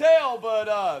that hotel,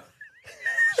 but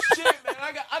shit, man,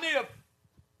 I need a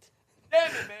damn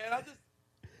it, man. I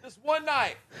just one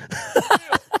night.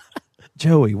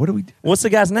 Joey, what do we do? What's the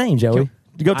guy's name, Joey?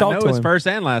 Go I talk know to his him. first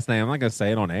and last name. I'm not going to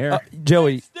say it on air.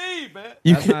 Joey, Steve, man.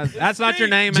 you That's not your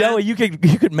name, man. Joey, you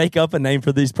could make up a name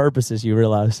for these purposes. You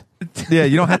realize Yeah,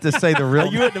 you don't have to say the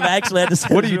real you wouldn't have actually had to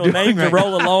say What are his you real doing name to right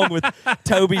roll along with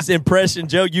Toby's impression.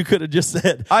 Joe, you could have just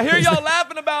said, I hear y'all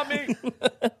laughing about me.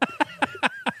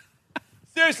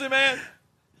 Seriously, man.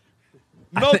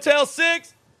 Motel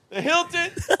 6, the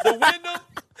Hilton, the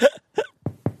Wyndham.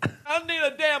 I need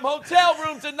a damn hotel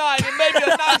room tonight and maybe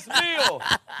a nice meal.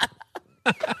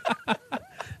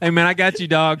 Hey, man, I got you,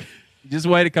 dog. Just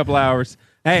wait a couple hours.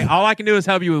 Hey, all I can do is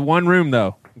help you with one room,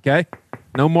 though. Okay?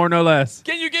 No more, no less.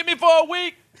 Can you get me for a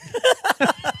week?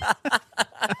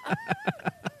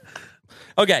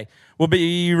 Okay, we'll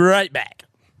be right back.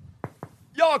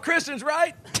 Y'all Christians,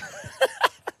 right?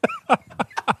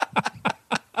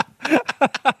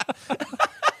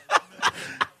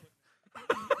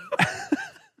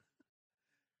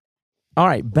 All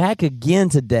right, back again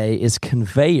today is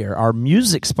Conveyor, our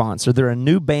music sponsor. They're a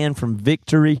new band from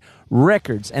Victory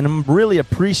Records, and I'm really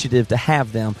appreciative to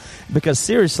have them because,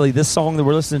 seriously, this song that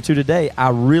we're listening to today, I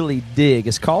really dig.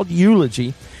 It's called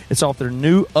Eulogy. It's off their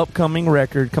new upcoming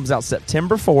record. Comes out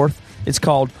September 4th. It's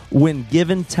called When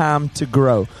Given Time to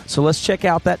Grow. So let's check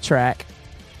out that track,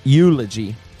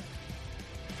 Eulogy.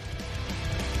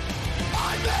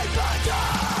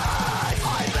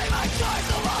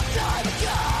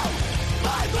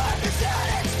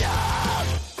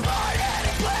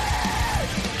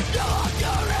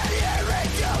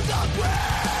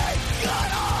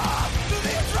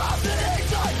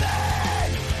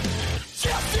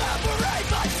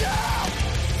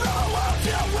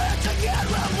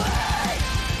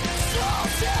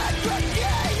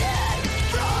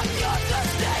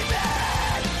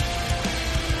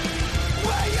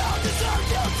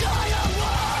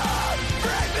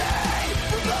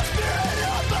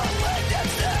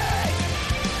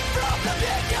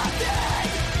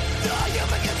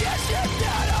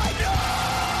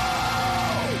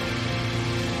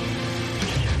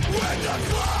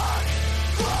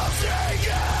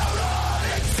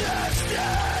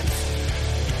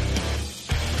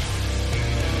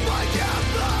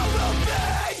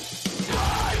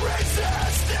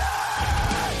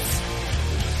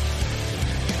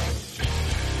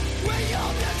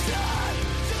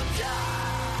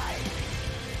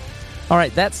 All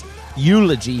right, that's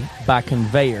Eulogy by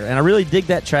Conveyor, and I really dig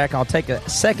that track. I'll take a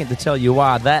second to tell you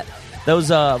why. Those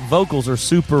vocals are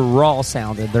super raw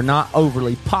sounding. They're not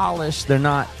overly polished. They're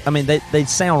not, they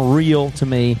sound real to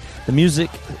me. The music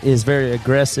is very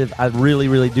aggressive. I really,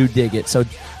 really do dig it. So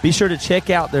be sure to check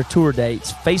out their tour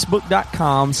dates,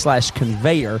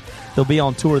 facebook.com/Conveyor. They'll be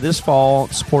on tour this fall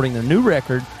supporting their new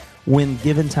record, When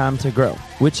Given Time to Grow,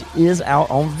 which is out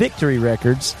on Victory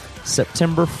Records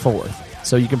September 4th.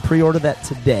 So you can pre-order that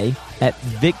today at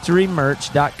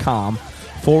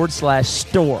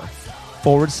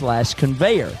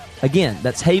victorymerch.com/store/Conveyor. Again,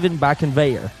 that's Haven by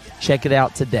Conveyor. Check it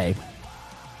out today.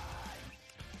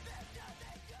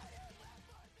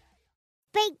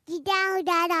 Break it down,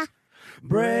 Dada.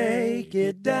 Break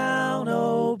it down,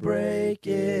 oh, break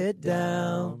it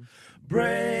down.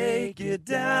 Break it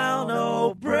down,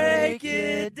 oh, break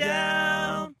it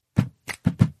down.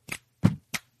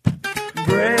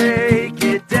 Break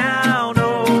it down,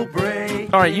 oh,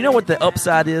 break. All right, you know what the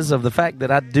upside is of the fact that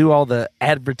I do all the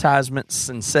advertisements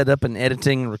and setup and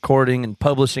editing and recording and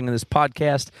publishing of this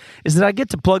podcast is that I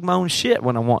get to plug my own shit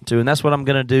when I want to, and that's what I'm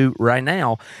going to do right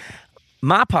now.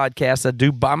 My podcast I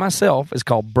do by myself is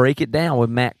called Break It Down with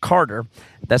Matt Carter.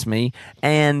 That's me.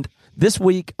 And this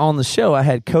week on the show, I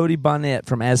had Cody Bonnet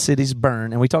from As Cities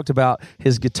Burn, and we talked about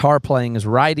his guitar playing, his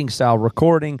writing style,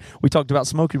 recording. We talked about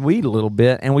smoking weed a little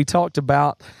bit, and we talked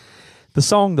about the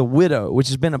song The Widow, which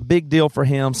has been a big deal for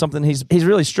him, something he's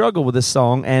really struggled with this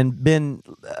song and been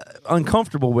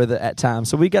uncomfortable with it at times.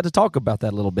 So we got to talk about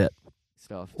that a little bit.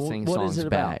 Stuff. Sing What songs is it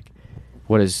back. about?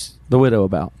 What is The Widow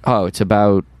about? Oh, it's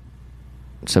about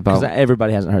Because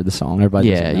everybody hasn't heard the song.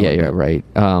 Everybody doesn't know it. right.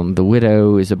 The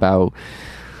Widow is about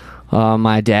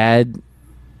my dad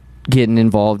getting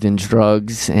involved in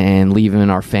drugs and leaving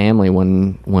our family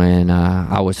when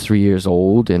I was 3 years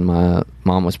old, and my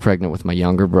mom was pregnant with my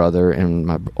younger brother, and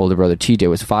my older brother TJ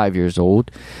was 5 years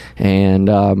old, and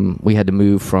we had to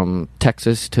move from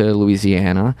Texas to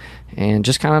Louisiana, and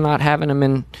just kind of not having him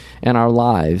in our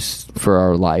lives for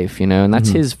our life, and that's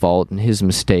his fault and his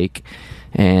mistake,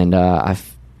 and I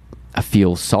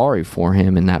feel sorry for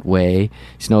him in that way.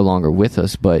 He's no longer with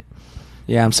us, but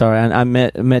yeah, I'm sorry. I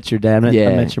met your dad. I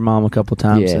met your mom a couple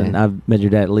times, and I've met your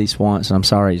dad at least once, and I'm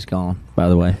sorry he's gone, by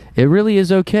the way. It really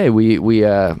is okay. We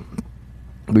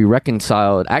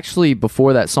reconciled. Actually,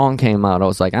 before that song came out, I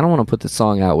was like, I don't want to put the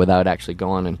song out without actually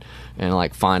going and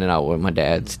like finding out what my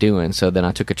dad's doing. So then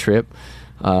I took a trip,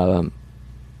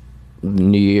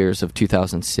 New Year's of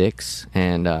 2006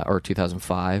 or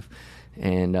 2005,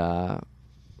 and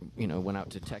went out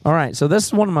to Texas. All right, so this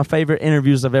is one of my favorite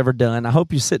interviews I've ever done. I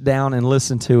hope you sit down and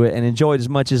listen to it and enjoy it as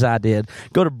much as I did.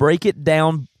 Go to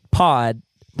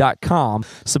breakitdownpod.com.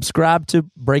 Subscribe to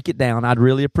Break It Down. I'd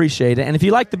really appreciate it. And if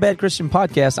you like the Bad Christian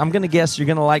Podcast, I'm going to guess you're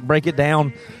going to like Break It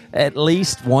Down at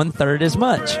least 1/3 as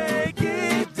much. Break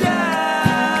it down.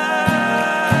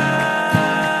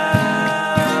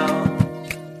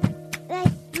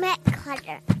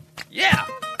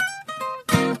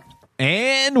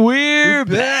 We're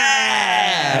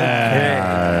back.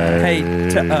 Hey,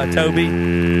 Toby.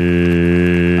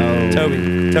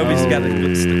 Toby's got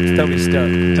Toby's stuck.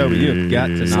 Toby, you have got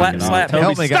to knock it slap off. Toby,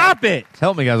 Help me, guys. stop it!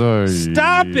 Help me, guys.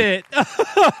 Stop it!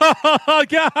 Oh,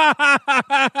 God!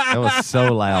 That was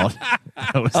so loud.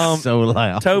 That was so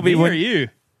loud. Toby, Me or when you?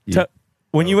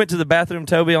 when you went to the bathroom,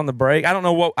 Toby, on the break, I don't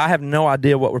know what. I have no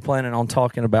idea what we're planning on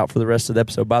talking about for the rest of the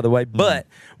episode. By the way, but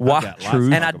why? got lots to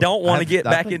And I talk don't want to get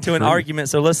I back think into an true. argument.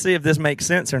 So let's see if this makes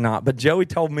sense or not. But Joey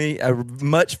told me a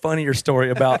much funnier story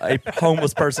about a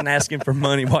homeless person asking for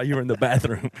money while you were in the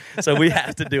bathroom. So we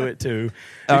have to do it too.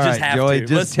 We All just right, have Joey, to.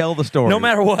 just Let's- tell the story. No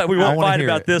matter what, we I won't wanna fight hear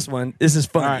about it. this one. This is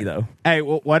funny All right. though. Hey,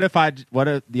 well, what if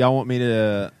do y'all want me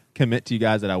to commit to you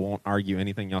guys that I won't argue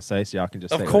anything y'all say, so y'all can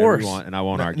just Of say whatever course. you want, and I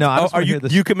won't argue. No, I Oh, just are wanna you? hear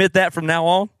this. You commit that from now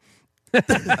on? Okay.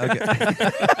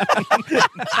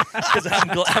 Because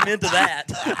I'm into that.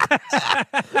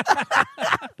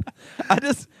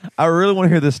 I really want to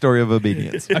hear this story of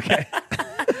obedience. Okay.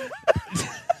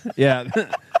 Yeah,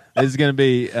 this is going to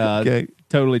be Okay.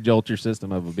 totally jolt your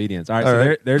system of obedience. All right, All so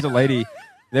right. there's a lady,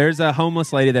 there's a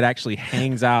homeless lady that actually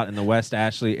hangs out in the West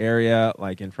Ashley area,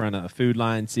 like in front of a Food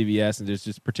Line, CVS, and there's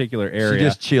this particular area. She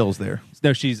just chills there.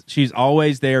 No, she's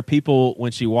always there. People,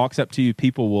 when she walks up to you,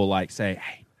 people will like say,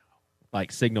 "Hey,"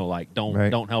 like signal, like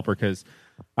don't help her, because.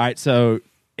 All right, so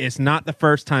it's not the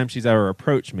first time she's ever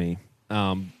approached me,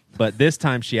 but this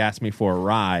time she asked me for a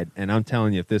ride, and I'm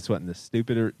telling you, if this wasn't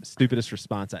the stupidest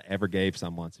response I ever gave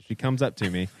someone. So she comes up to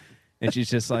me, and she's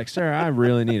just like, "Sir, I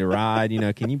really need a ride.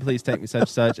 Can you please take me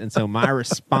such?" And so my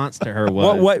response to her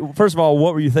was, What? First of all,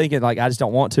 what were you thinking? Like, I just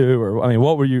don't want to, or I mean,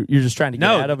 what were you? You're just trying to get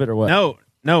out of it, or what?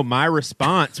 No. My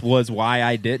response was why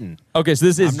I didn't. Okay, so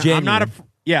this is genuine.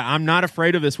 I'm not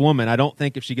afraid of this woman. I don't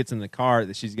think if she gets in the car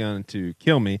that she's going to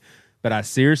kill me. But I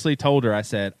seriously told her, I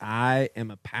said, I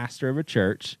am a pastor of a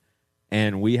church,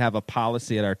 and we have a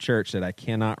policy at our church that I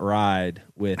cannot ride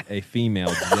with a female,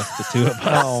 just the two of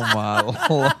us.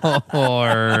 Oh my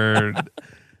Lord.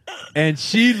 And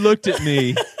she looked at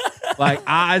me like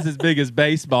eyes as big as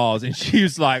baseballs, and she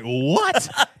was like, "What?"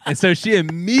 And so she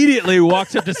immediately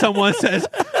walks up to someone and says,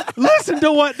 "Listen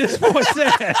to what this boy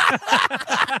said."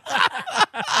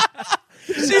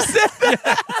 She said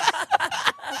that.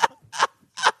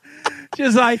 She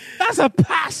was like, "That's a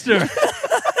pastor."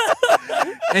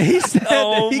 And he said,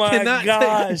 Oh that he my cannot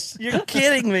gosh, you're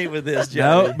kidding me with this,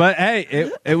 Joey. No, but hey,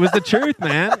 it was the truth,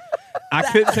 man. I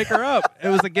couldn't pick her up. It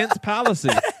was against policy.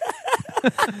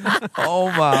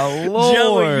 Oh my Lord.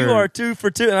 Joey, you are 2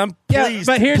 for 2, and I'm Yeah, pleased.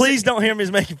 but here's please don't hear me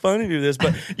as making fun of you this,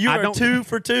 but you I are don't- 2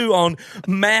 for 2 on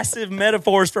massive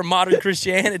metaphors for modern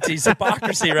Christianity's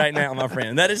hypocrisy right now, my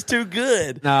friend. That is too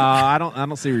good. No, I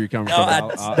don't see where you're coming No, from. I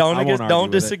don't I won't argue don't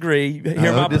with it. disagree. Hear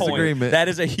No my point. disagreement. That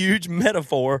is a huge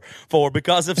metaphor for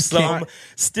because of some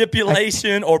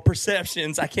stipulation or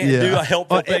perceptions. I can't Yeah. do a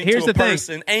helpful Well, thing here's to a the thing.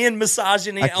 person and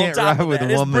misogyny I on can't top ride of with that.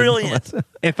 a It's woman. brilliant.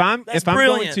 If I'm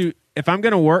brilliant. if I'm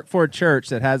going to work for a church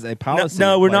that has a policy,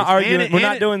 No, we're not in place, arguing. and We're it-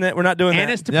 not doing that. We're not doing and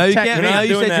that. it's to No, you protect can't. me. No, you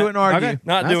doing said that. you wouldn't argue. Okay.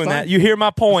 Not That's doing fine. that. You hear my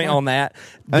point on that.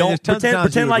 There's Don't tons of times you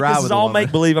pretend would like ride this with is a all woman.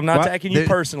 make believe. I'm not What? attacking you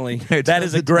personally. There's That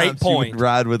is tons a of great times you would point.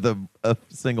 ride with a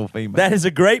single female. That is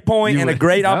a great point You and a would-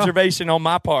 great No. observation on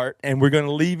my part, and we're going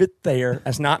to leave it there.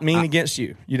 That's not mean against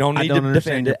you. You don't I need don't to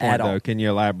understand defend your it point, at all. though. Can you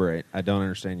elaborate? I don't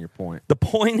understand your point. The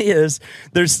point is,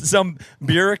 there's some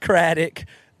bureaucratic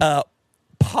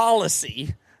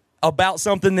policy about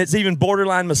something that's even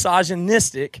borderline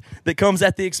misogynistic that comes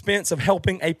at the expense of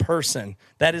helping a person.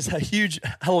 That is a huge,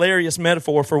 hilarious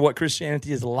metaphor for what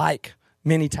Christianity is like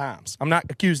many times. I'm not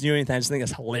accusing you of anything. I just think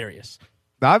it's hilarious.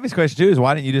 The obvious question too is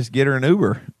why didn't you just get her an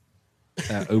Uber?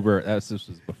 Uber. This was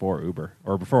before Uber,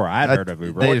 or before I had heard of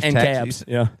Uber. They just And taxis. cabs,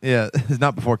 yeah. Yeah, it's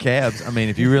not before cabs. I mean,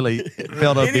 if you really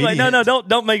felt Anyway, obedient.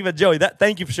 don't make it a Joey.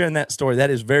 Thank you for sharing that story. That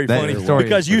is very That funny story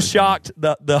because is you pretty shocked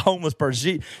the homeless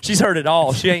person. She's heard it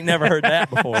all. She ain't never heard that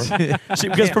before.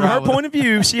 Because from her point of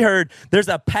view, she heard there's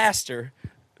a pastor,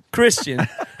 Christian,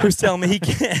 who's telling me he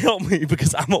can't help me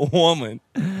because I'm a woman.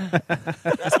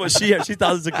 That's what she heard. She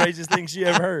thought it was the craziest thing she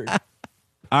ever heard.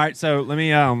 All right, so let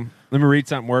me read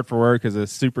something word for word because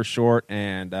it's super short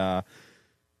and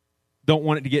don't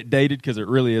want it to get dated because it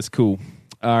really is cool.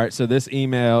 All right, so this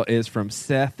email is from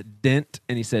Seth Dent,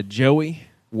 and he said, "Joey,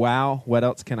 wow, what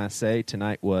else can I say?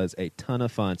 Tonight was a ton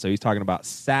of fun." So he's talking about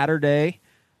Saturday,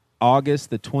 August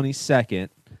the 22nd.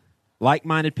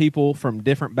 Like-minded people from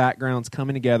different backgrounds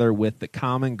coming together with the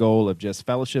common goal of just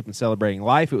fellowship and celebrating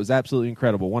life. It was absolutely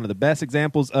incredible. One of the best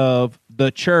examples of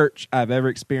the church I've ever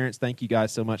experienced. Thank you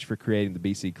guys so much for creating the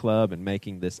BC Club and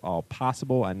making this all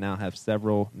possible. I now have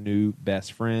several new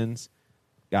best friends.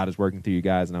 God is working through you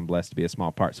guys, and I'm blessed to be a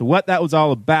small part. So what that was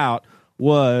all about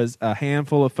was a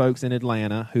handful of folks in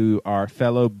Atlanta who are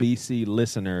fellow BC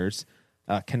listeners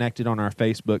connected on our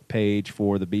Facebook page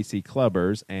for the BC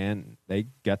Clubbers, and they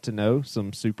got to know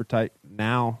some super tight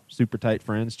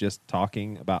friends just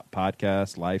talking about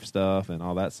podcasts, life stuff, and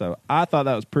all that. So I thought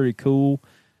that was pretty cool,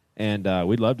 and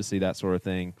we'd love to see that sort of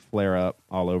thing flare up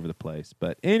all over the place.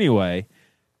 But anyway,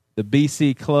 the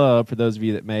BC Club, for those of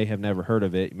you that may have never heard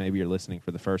of it, maybe you're listening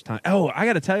for the first time. Oh, I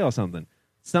got to tell y'all something.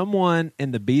 Someone in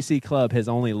the BC Club has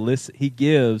only listened. He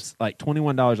gives like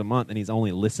 $21 a month, and he's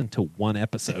only listened to one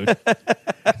episode.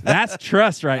 That's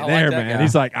trust right there, man. Guy.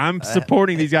 He's like, I'm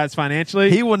supporting these guys financially.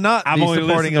 He will not be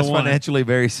supporting us financially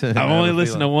very soon. I've only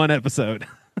listened to one episode.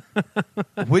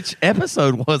 Which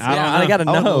episode was it? I got to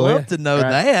know. I would love to know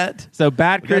that. So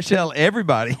Bad Christian. Tell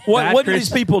everybody. What do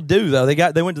these people do though?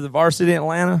 They went to the Varsity in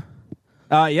Atlanta.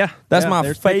 Yeah, That's yeah, my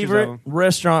there's pictures of favorite them.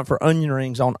 restaurant for onion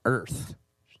rings on earth.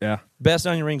 Yeah. Best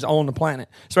onion rings on the planet.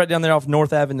 It's right down there off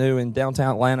North Avenue in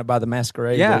downtown Atlanta by the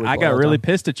Masquerade. Yeah, where we I play got all the really time.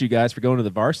 pissed at you guys for going to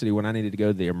the Varsity when I needed to go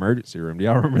to the emergency room. Do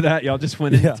y'all remember that? Y'all just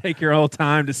went in Yeah. to take your whole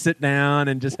time to sit down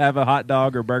and just have a hot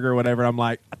dog or burger or whatever. I'm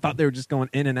like, I thought they were just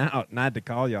going in and out, and I had to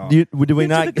call y'all. Do we Get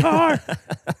not to the car?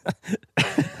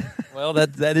 Well,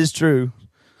 that is true.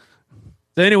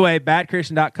 So anyway,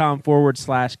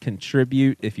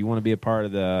 badchristian.com/contribute if you want to be a part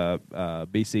of the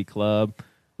BC Club.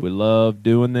 We love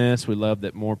doing this. We love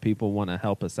that more people want to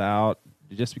help us out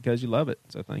just because you love it.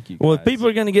 So thank you, guys. Well, if people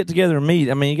are going to get together and meet,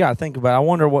 I mean, you got to think about it. I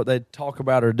wonder what they talk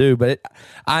about or do, but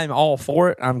I'm all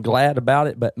for it. I'm glad about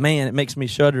it. But, man, it makes me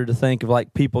shudder to think of,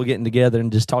 like, people getting together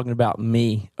and just talking about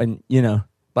me. And, you know,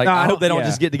 like, No, I hope they don't yeah.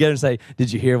 just get together and say,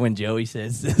 did you hear when Joey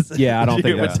says this? Yeah, I don't Did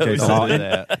you think hear that's what the Joey case at all. said?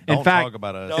 that. In Don't fact- talk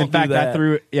about us. Don't In fact, do that.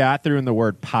 I threw in the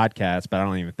word podcast, but I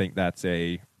don't even think that's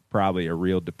probably a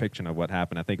real depiction of what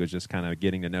happened. I think it was just kind of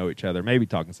getting to know each other, maybe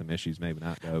talking some issues, maybe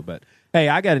not though. But hey,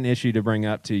 I got an issue to bring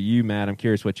up to you, Matt. I'm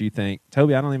curious what you think.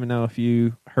 Toby, I don't even know if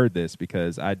you heard this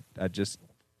because I just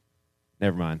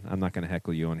never mind. I'm not going to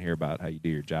heckle you on here about how you do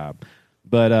your job.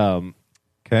 But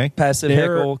Okay. Passive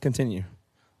There- heckle, continue.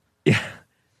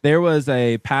 there was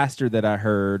a pastor that I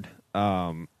heard,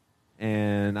 and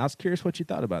I was curious what you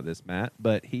thought about this, Matt.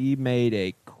 But he made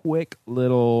a quick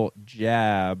little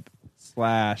jab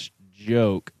 /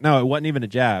 joke. No, it wasn't even a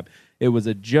jab. It was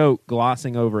a joke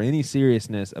glossing over any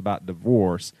seriousness about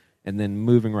divorce and then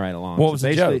moving right along. What was the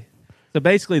basically- joke? So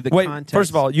basically, the Wait, context. first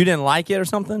of all, you didn't like it or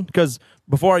something? Because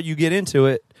before you get into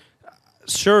it,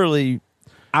 surely,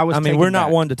 I mean, taken we're not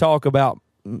back. one to talk about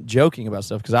joking about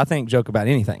stuff because I think joke about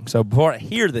anything. So before I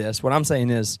hear this, what I'm saying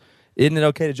is, isn't it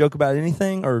okay to joke about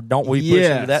anything, or don't we push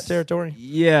into that territory?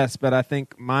 Yes, but I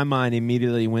think my mind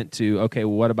immediately went to, okay,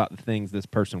 well, what about the things this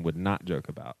person would not joke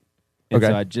about? And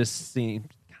Okay. so I just seemed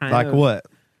kind Like of what?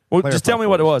 Well, Clarify just tell me for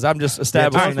what it us. was. I'm just Yeah,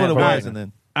 establishing tell us what that it for was, you. and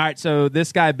then All right, so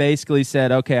this guy basically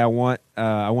said, okay, I want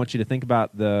you to think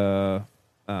about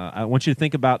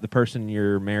the person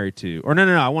you're married to. Or no,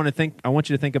 I want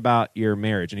you to think about your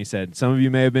marriage. And he said, some of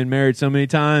you may have been married so many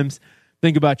times.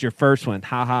 Think about your first one.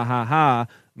 Ha ha ha ha.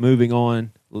 Moving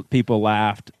on. People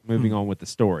laughed. Moving on with the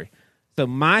story. So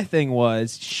my thing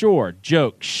was, sure,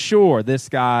 joke, sure, this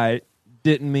guy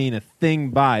didn't mean a thing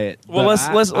by it. Well,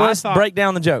 but let's thought- break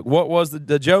down the joke. What was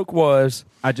the joke was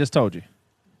I just told you.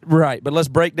 right, but let's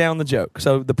break down the joke.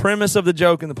 So the premise of the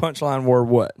joke and the punchline were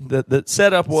what? The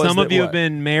setup was Some of that you what? have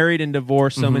been married and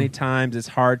divorced so many times, it's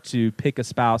hard to pick a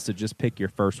spouse to just pick your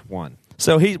first one.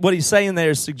 So what he's saying there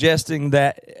is suggesting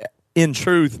that in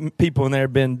truth, people in there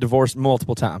have been divorced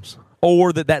multiple times,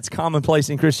 or that's commonplace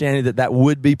in Christianity that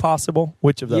would be possible.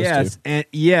 Which of those two? And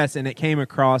it came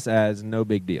across as no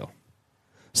big deal.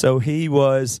 So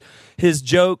his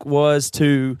joke was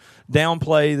to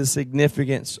downplay the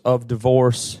significance of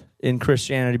divorce in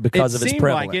Christianity because of its seemed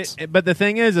prevalence. like it, but the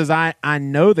thing is I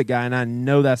know the guy and I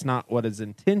know that's not what his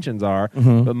intentions are.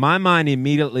 But my mind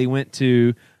immediately went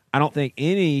to, I don't think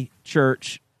any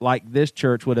church like this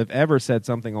church would have ever said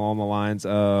something along the lines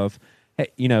of, hey,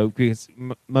 because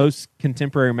most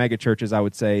contemporary mega churches, I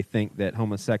would say, think that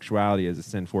homosexuality is a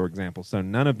sin, for example. So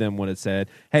none of them would have said,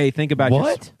 hey, think about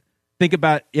What? Think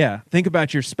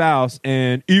about your spouse,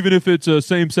 and even if it's a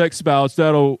same-sex spouse,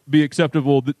 that'll be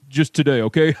acceptable just today,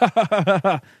 okay?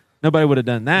 Nobody would have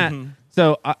done that.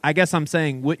 So I guess I'm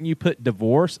saying, wouldn't you put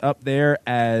divorce up there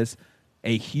as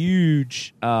a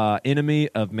huge enemy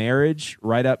of marriage,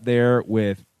 right up there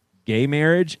with gay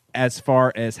marriage as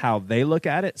far as how they look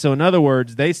at it? So in other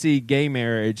words, they see gay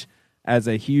marriage as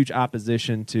a huge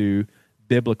opposition to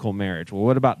biblical marriage. Well,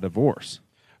 what about divorce?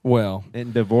 Well,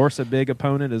 Isn't divorce a big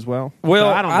opponent as well?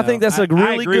 Well, So I don't know. think that's a I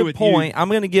really agree good with point. you. I'm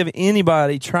going to give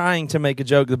anybody trying to make a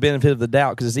joke the benefit of the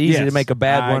doubt because it's easy Yes, to make a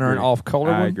bad I one or an agree. off-color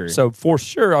I one. agree. So for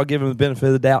sure, I'll give them the benefit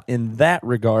of the doubt in that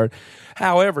regard.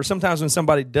 However, sometimes when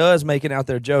somebody does make an out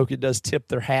there joke, it does tip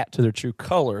their hat to their true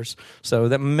colors. So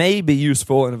that may be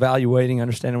useful in evaluating,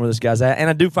 understanding where this guy's at. And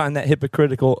I do find that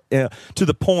hypocritical to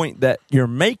the point that you're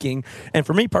making. And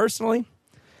for me personally,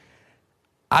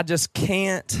 I just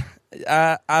can't.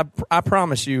 I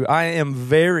promise you, I am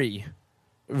very,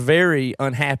 very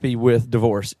unhappy with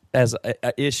divorce as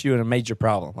a issue and a major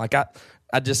problem. Like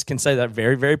I just can say that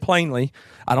very, very plainly.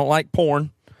 I don't like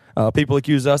porn. People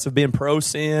accuse us of being pro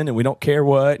sin and we don't care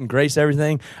what and grace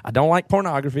everything. I don't like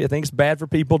pornography. I think it's bad for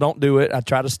people. Don't do it. I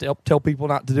try to tell people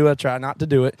not to do it. I try not to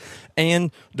do it.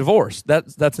 And divorce.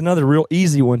 That's another real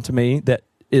easy one to me that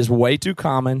is way too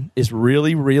common. It's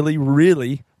really, really,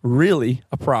 really, really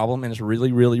a problem, and it's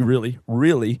really, really, really,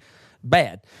 really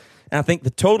bad. And I think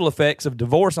the total effects of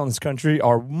divorce on this country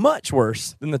are much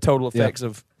worse than the total effects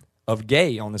of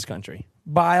gay on this country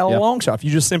by a long shot. If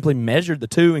you just simply measured the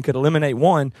two and could eliminate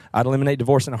one, I'd eliminate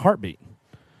divorce in a heartbeat.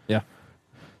 Yeah.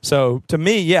 So to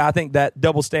me, I think that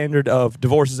double standard of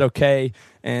divorce is okay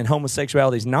and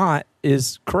homosexuality is not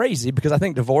is crazy because I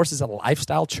think divorce is a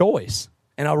lifestyle choice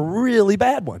and a really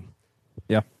bad one.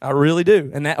 Yeah. I really do.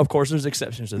 And that, of course, there's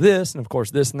exceptions to this, and of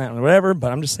course this and that and whatever,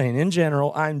 but I'm just saying in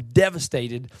general, I'm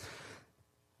devastated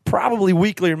probably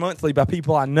weekly or monthly by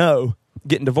people I know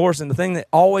getting divorced. And the thing that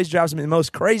always drives me the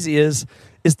most crazy is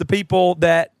the people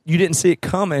that you didn't see it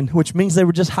coming, which means they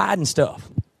were just hiding stuff.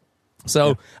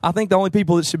 So I think the only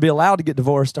people that should be allowed to get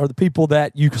divorced are the people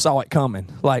that you saw it coming.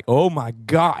 Like, oh my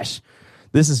gosh,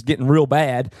 this is getting real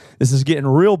bad. This is getting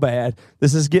real bad.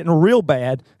 This is getting real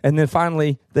bad. And then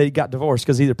finally they got divorced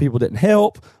because either people didn't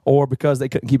help or because they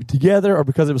couldn't keep it together or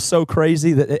because it was so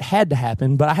crazy that it had to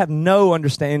happen. But I have no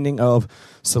understanding of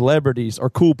celebrities or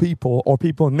cool people or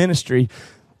people in ministry.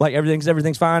 Like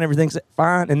everything's fine.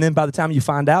 And then by the time you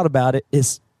find out about it,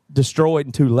 it's destroyed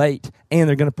and too late. And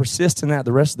they're going to persist in that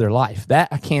the rest of their life. That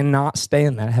I cannot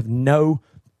stand that.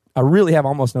 I really have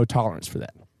almost no tolerance for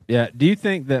that. Yeah. Do you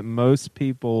think that most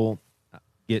people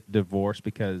get divorced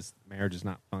because marriage is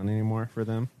not fun anymore for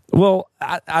them? Well,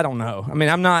 I don't know. I mean,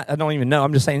 I don't even know.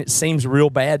 I'm just saying it seems real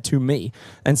bad to me.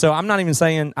 And so I'm not even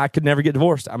saying I could never get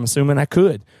divorced. I'm assuming I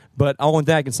could. But the only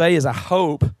thing I can say is I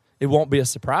hope it won't be a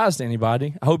surprise to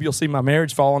anybody. I hope you'll see my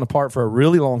marriage falling apart for a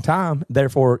really long time.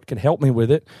 Therefore, it can help me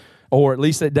with it. Or at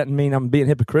least it doesn't mean I'm being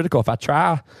hypocritical. If I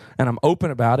try and I'm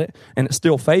open about it and it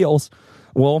still fails,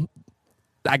 well,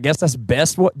 I guess that's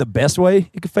the best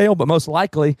way it could fail, but most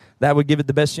likely that would give it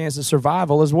the best chance of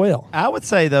survival as well. I would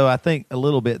say, though, I think a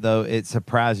little bit, though, it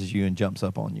surprises you and jumps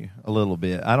up on you a little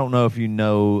bit. I don't know if you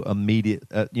know immediate,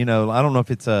 I don't know if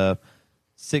it's a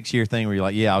 6-year thing where you're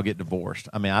like, yeah, I'll get divorced.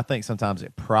 I mean, I think sometimes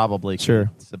it probably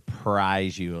can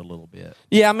surprise you a little bit.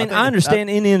 Yeah, I mean, I understand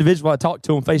any individual I talk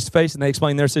to them face to face and they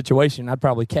explain their situation, I'd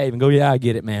probably cave and go, yeah, I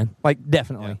get it, man. Like,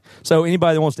 definitely. Yeah. So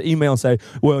anybody that wants to email and say,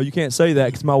 well, you can't say that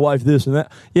because my wife this and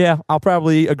that, yeah, I'll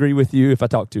probably agree with you if I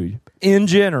talk to you. In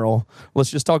general,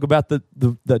 let's just talk about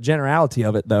the generality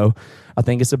of it, though. I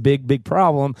think it's a big, big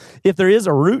problem. If there is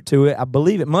a root to it, I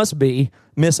believe it must be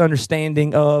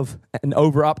misunderstanding of and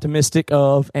over-optimistic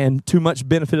of and too much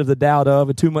benefit of the doubt of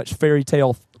and too much fairy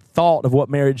tale thought of what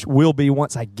marriage will be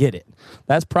once I get it.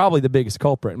 That's probably the biggest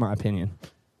culprit, in my opinion.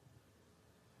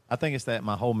 I think it's that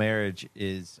my whole marriage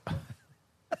is...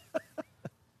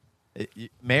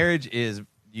 marriage is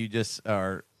you just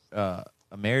are... a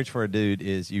marriage for a dude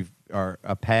is you are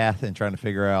a path and trying to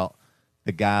figure out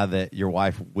the guy that your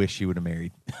wife wish you would have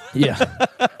married. Yeah.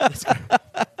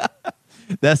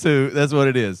 That's what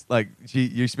it is. Like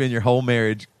you spend your whole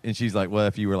marriage and she's like, well,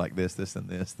 if you were like this, this, and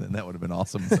this, then that would have been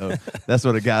awesome. So that's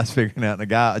what a guy's figuring out. And a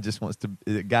guy just wants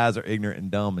to, guys are ignorant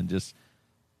and dumb and just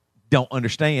don't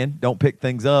understand, don't pick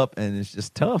things up. And it's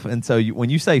just tough. And so when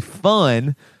you say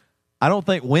fun, I don't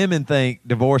think women think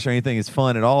divorce or anything is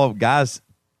fun at all. Guys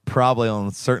probably on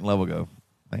a certain level go,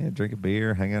 man, drink a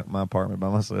beer, hang out in my apartment by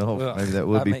myself. Ugh, maybe that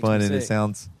would be makes fun. me And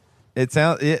sick.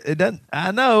 it doesn't,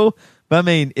 I know, but I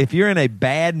mean, if you're in a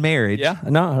bad marriage, Yeah,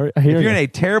 no, I hear if you're you. in a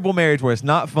terrible marriage where it's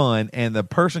not fun and the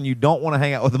person you don't want to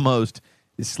hang out with the most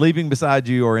is sleeping beside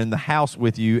you or in the house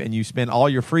with you and you spend all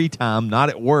your free time not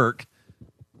at work,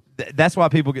 that's why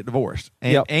people get divorced.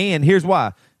 And, Yep. and here's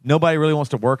why. nobody really wants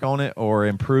to work on it or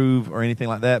improve or anything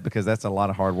like that because that's a lot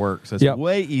of hard work. So it's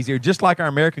way easier. Just like our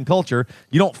American culture,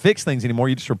 you don't fix things anymore;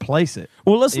 you just replace it.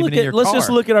 Well, let's Even look in at your let's car. just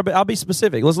look at our. I'll be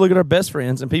specific. Let's look at our best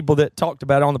friends and people that talked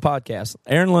about it on the podcast.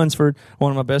 Aaron Lunsford,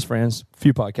 one of my best friends, a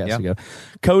few podcasts ago.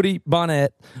 Cody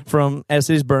Bonnet from As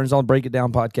Cities Burns on Break It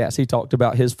Down podcast. He talked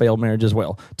about his failed marriage as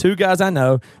well. Two guys I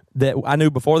know that I knew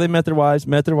before they met their wives,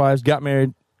 got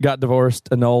married, got divorced,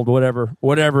 annulled,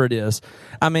 whatever it is.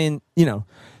 I mean,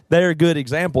 they're good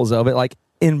examples of it. Like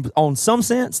on some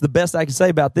sense, the best I can say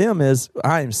about them is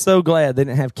I am so glad they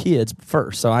didn't have kids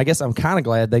first. So I guess I'm kind of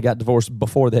glad they got divorced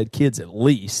before they had kids at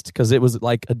least, because it was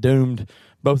like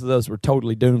both of those were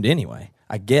totally doomed anyway,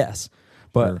 I guess.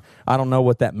 But I don't know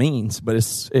what that means, but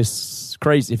it's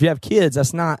crazy. If you have kids,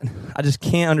 I just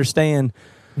can't understand.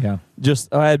 Yeah.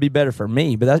 It'd be better for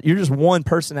me, but you're just one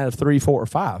person out of 3, 4, or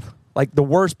 5. Like the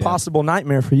worst possible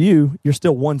nightmare for you, you're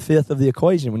still 1/5 of the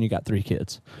equation when you got 3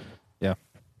 kids. Yeah.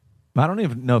 I don't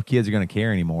even know if kids are going to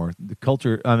care anymore.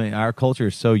 Our culture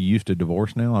is so used to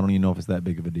divorce now. I don't even know if it's that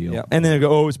big of a deal. Yeah. And then they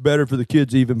go, oh, it's better for the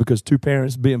kids even because 2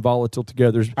 parents being volatile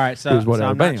together is All right, so whatever.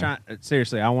 I'm not trying.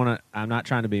 Seriously, I'm not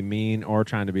trying to be mean or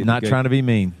trying to be Trying to be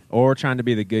mean or trying to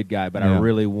be the good guy, but I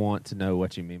really want to know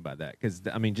what you mean by that. Because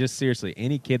I mean, just seriously,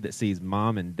 any kid that sees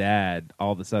mom and dad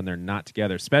all of a sudden they're not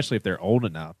together, especially if they're old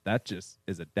enough, that just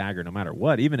is a dagger, no matter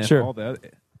what. Even if all the other.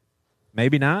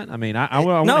 Maybe not. I mean,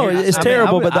 it's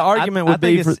terrible. But the argument would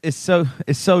be it's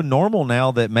so normal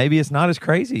now that maybe it's not as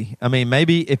crazy. I mean,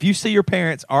 maybe if you see your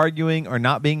parents arguing or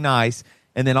not being nice,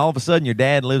 and then all of a sudden your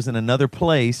dad lives in another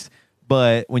place,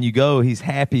 but when you go, he's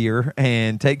happier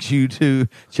and takes you to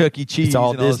Chuck E. Cheese. It's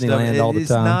all and all Disneyland all the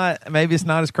time. Maybe it's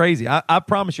not as crazy. I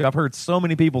promise you, I've heard so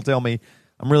many people tell me,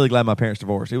 I'm really glad my parents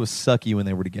divorced. It was sucky when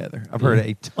they were together. I've heard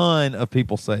a ton of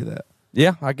people say that.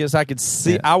 Yeah, I guess I could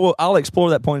see. Yeah. I'll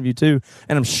explore that point of view too,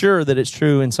 and I'm sure that it's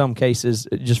true in some cases,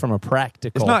 just from a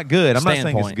practical. It's not good. I'm not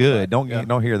saying it's good.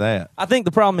 Don't hear that. I think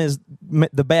the problem is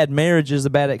the bad marriages, the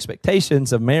bad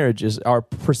expectations of marriages are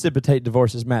precipitate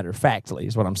divorces. Matter of factly,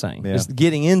 is what I'm saying. Yeah. It's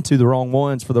getting into the wrong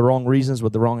ones for the wrong reasons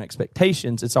with the wrong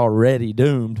expectations. It's already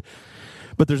doomed.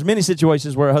 But there's many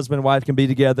situations where a husband and wife can be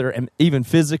together and even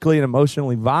physically and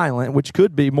emotionally violent, which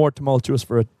could be more tumultuous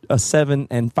for a 7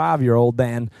 and 5-year-old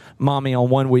than mommy on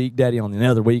one week, daddy on the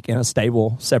other week, in a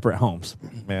stable, separate homes.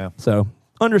 Yeah. So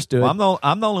understood. Well,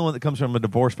 I'm the only one that comes from a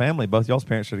divorced family. Both y'all's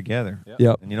parents are together.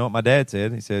 Yep. And you know what my dad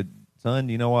said? He said, "Son,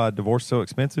 do you know why divorce is so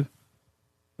expensive?"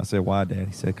 I said, "Why, Dad?"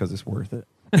 He said, "Because it's worth it."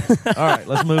 All right,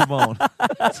 let's move on.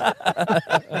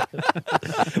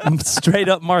 Straight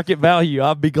up market value.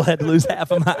 I'll be glad to lose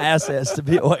half of my assets to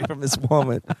be away from this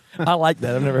woman. I like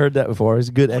that. I've never heard that before. It's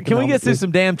good economics. Can we get through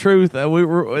some damn truth? This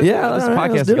podcast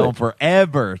let's is do going it.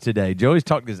 forever today. Joey's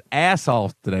talked his ass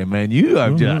off today, man. You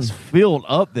have just filled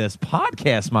up this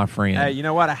podcast, my friend. Hey, you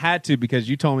know what? I had to because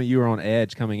you told me you were on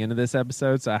edge coming into this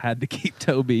episode, so I had to keep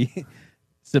Toby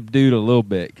subdued a little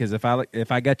bit because if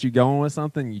I got you going with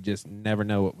something, you just never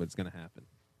know what was going to happen,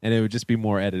 and it would just be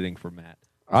more editing for Matt.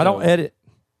 I don't edit.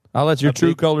 I'll let your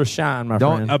true colors shine, my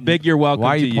friend. A big you're welcome.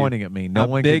 Why are to you pointing at me? No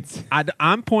one big. can.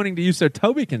 I'm pointing to you so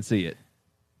Toby can see it.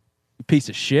 You piece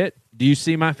of shit. Do you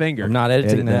see my finger? I'm not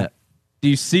editing that. Do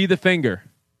you see the finger?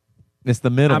 It's the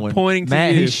middle I'm one. pointing to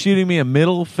Matt, you. he's shooting me a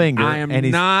middle finger. I am and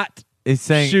he's, not He's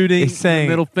saying shooting he's saying,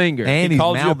 the middle finger. And He he's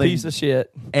called you a mouthing, piece of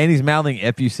shit. and he's mouthing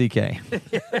F-U-C-K.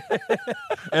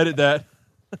 Edit that.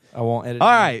 I won't edit. All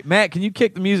right, Matt, can you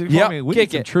kick the music for Yep, me? We kick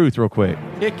need some it. truth real quick.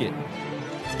 Kick it.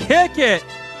 Kick it.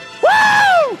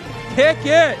 Woo! Kick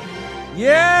it.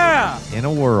 Yeah. In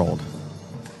a world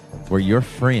where your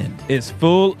friend It's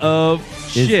full of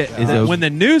shit. is When the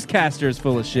newscaster is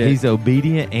full of shit. he's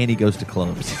obedient and he goes to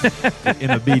clubs in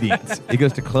obedience. He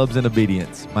goes to clubs in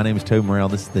obedience. My name is Toby Morrell.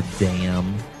 This is the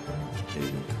damn.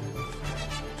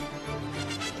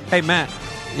 Hey, Matt.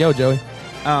 Yo, Joey.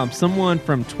 Someone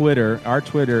from Twitter, our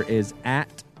Twitter is at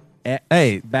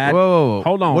Hey, bad. whoa.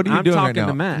 Hold on. What are you I'm doing right talking now?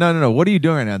 to Matt. No. What are you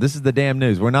doing right now? This is the damn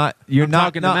news. We're not. You're I'm not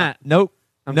talking to no, Matt. Nope.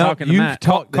 I'm Nope. talking to You've Matt.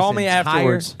 talked Call this me entire-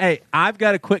 afterwards. Hey, I've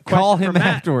got a quick question Call him for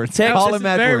Matt. afterwards. Text- Call This him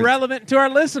is very afterwards. relevant to our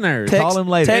listeners. Call him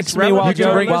later. Text me relevant while You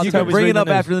can bring, while you can Toby's bring it reading up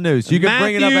the news. after the news. You can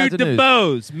bring it up after the news.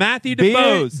 DeBose. Matthew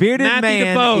DeBose. Bearded Matthew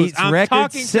man DeBose. eats I'm record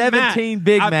talking to 17 Matt.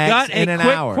 Big I've Macs got in a an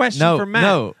quick hour. question No, for Matt.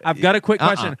 no. I've got a quick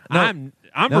question. No.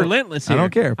 I'm No. relentless I here. don't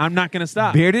care. I'm not going to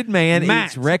stop. Bearded man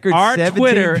Matt, eats record our 17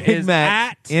 Twitter Big is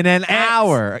Macs at in an X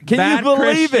hour. Can Bad you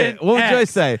believe Christian it? What would X. Joy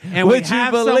say? And would we you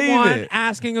have believe someone it?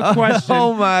 asking a question.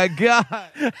 Oh my God.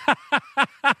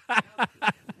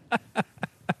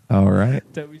 All right.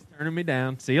 Toby's turning me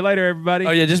down. See you later, everybody.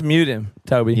 Oh, yeah, just mute him,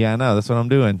 Toby. Yeah, I know. That's what I'm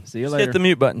doing. See you Just later. hit the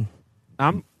mute button.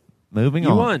 Moving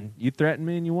You on. won. You threatened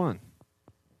me and you won.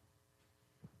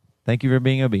 Thank you for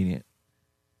being obedient.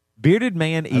 Bearded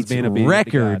man eats being obedient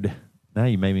to record. God. Now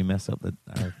you made me mess up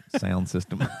our sound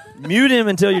system. Mute him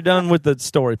until you're done with the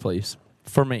story, please.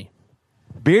 For me.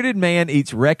 Bearded man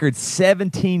eats record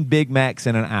 17 Big Macs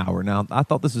in an hour. Now, I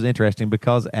thought this was interesting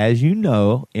because, as you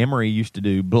know, Emery used to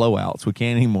do blowouts. We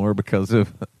can't anymore because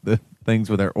of the things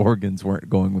with our organs weren't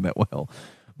going that well.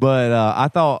 But I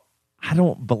thought, I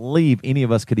don't believe any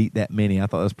of us could eat that many. I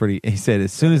thought that was pretty. He said,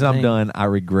 as soon as I'm done, I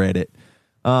regret it.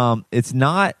 It's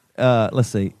not, let's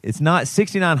see, it's not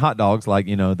 69 hot dogs like,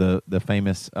 the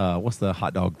famous, what's the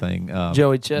hot dog thing?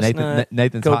 Joey Chestnut,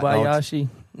 Nathan's Hot Dogs. Kobayashi.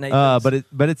 Nathan's.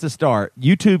 But it's a start.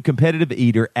 YouTube competitive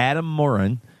eater Adam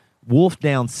Morin wolfed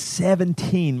down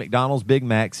 17 McDonald's Big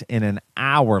Macs in an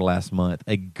hour last month.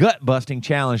 A gut-busting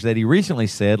challenge that he recently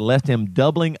said left him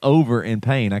doubling over in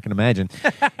pain, I can imagine.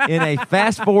 In a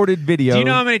fast-forwarded video. Do you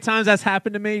know how many times that's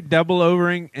happened to me? Double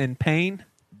overing in pain?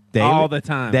 Daily? All the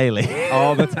time. Daily.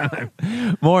 All the time.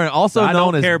 Morin, also I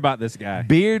known don't as care about this guy.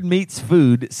 Beard Meats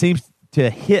Food, seems to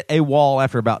hit a wall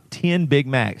after about 10 Big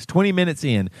Macs. 20 minutes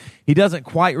in, he doesn't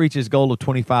quite reach his goal of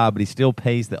 25, but he still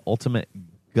pays the ultimate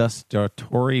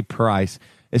gustatory price.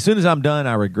 As soon as I'm done,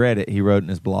 I regret it, he wrote in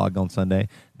his blog on Sunday.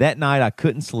 That night, I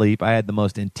couldn't sleep. I had the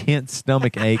most intense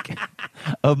stomach ache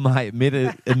of my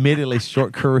admittedly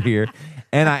short career,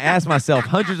 and I asked myself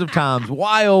hundreds of times,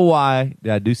 why, oh, why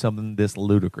did I do something this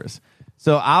ludicrous?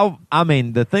 So, I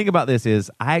mean, the thing about this is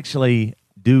I actually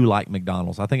do like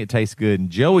McDonald's. I think it tastes good. And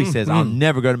Joey says, I'll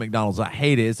never go to McDonald's. I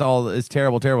hate it. It's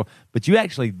terrible. But you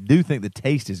actually do think the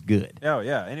taste is good. Oh,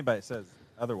 yeah. Anybody that says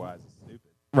otherwise is stupid.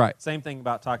 Right. Same thing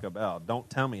about Taco Bell. Don't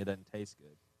tell me it doesn't taste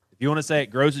good. If you want to say it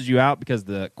grosses you out because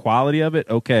the quality of it,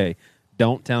 okay.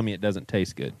 Don't tell me it doesn't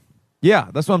taste good. Yeah,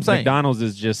 that's what I'm saying. McDonald's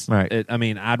is just, right.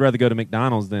 I'd rather go to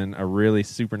McDonald's than a really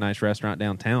super nice restaurant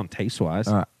downtown, taste-wise.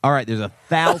 All right, there's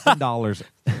 $1,000.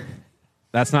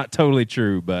 That's not totally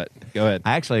true, but go ahead.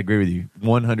 I actually agree with you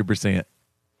 100%.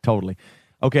 Totally.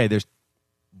 Okay, there's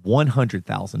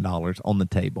 $100,000 on the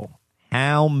table.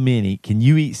 How many can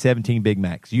you eat 17 Big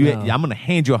Macs? I'm going to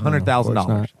hand you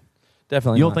 $100,000.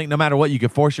 Definitely You don't not. think no matter what you can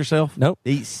force yourself? Nope.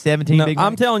 To eat 17 Big Macs?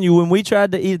 I'm telling you, when we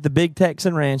tried to eat at the Big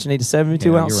Texan Ranch and eat a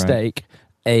 72-ounce you're right. steak,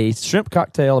 a shrimp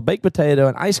cocktail, a baked potato,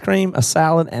 an ice cream, a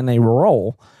salad, and a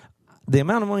roll, the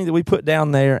amount of money that we put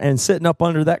down there and sitting up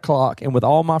under that clock and with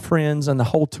all my friends and the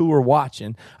whole tour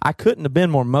watching, I couldn't have been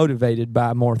more motivated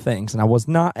by more things, and I was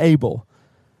not able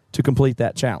to complete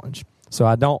that challenge. So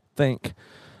I don't think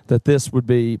that this would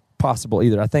be possible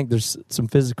either. I think there's some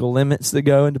physical limits that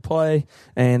go into play,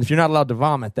 and if you're not allowed to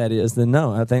vomit, that is, then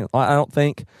no. I don't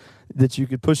think that you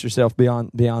could push yourself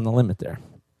beyond the limit there.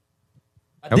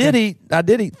 I did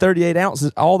eat 38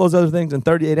 ounces, all those other things, and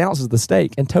 38 ounces of the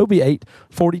steak. And Toby ate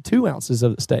 42 ounces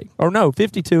of the steak. Or no,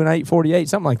 52 and I ate 48,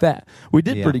 something like that. We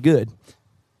did pretty good.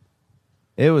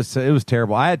 It was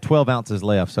terrible. I had 12 ounces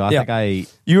left, so I think I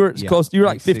ate. You were close. You were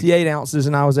like 58 ounces,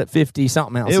 and I was at 50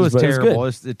 something ounces. It was terrible. It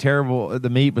was terrible. The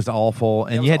meat was awful,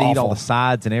 and you had to eat all the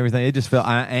sides and everything. It just felt.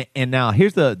 And now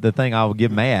here's the thing I will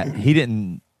give Matt. He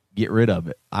didn't get rid of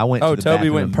it. I went. To the Toby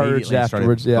bathroom went and purged and started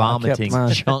afterwards. Yeah, vomiting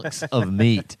chunks of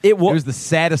meat. It It was the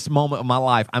saddest moment of my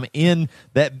life. I'm in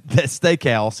that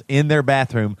steakhouse in their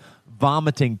bathroom,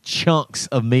 vomiting chunks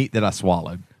of meat that I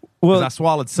swallowed. Well, I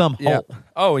swallowed some whole.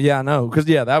 Oh yeah, I know. Because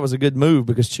that was a good move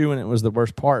because chewing it was the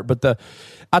worst part. But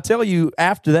I tell you,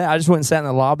 after that, I just went and sat in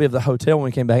the lobby of the hotel when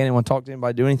we came back. I didn't want to talk to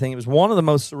anybody, do anything. It was one of the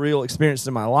most surreal experiences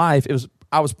in my life.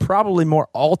 I was probably more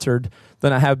altered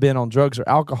than I have been on drugs or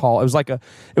alcohol. It was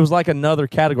like another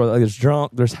category. Like there's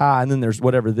drunk, there's high, and then there's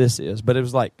whatever this is. But it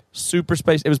was like super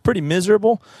spaced. It was pretty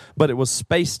miserable, but it was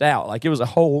spaced out. Like it was a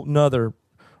whole nother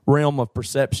realm of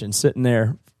perception sitting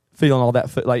there feeling all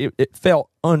that. Like it felt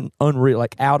unreal,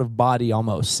 like out of body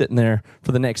almost, sitting there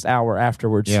for the next hour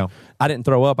afterwards. Yeah. I didn't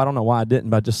throw up. I don't know why I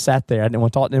didn't, but I just sat there. I didn't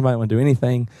want to talk to anybody. I didn't want to do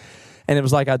anything. And it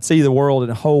was like I'd see the world in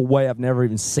a whole way I've never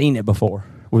even seen it before.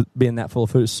 With being that full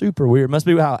of food. It's super weird. It must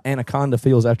be how anaconda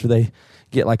feels after they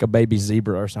get like a baby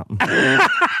zebra or something. That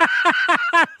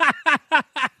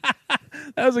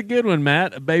was a good one,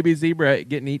 Matt. A baby zebra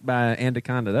getting eaten by an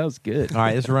anaconda. That was good. All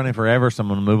right, this is running forever, so I'm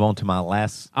going to move on to my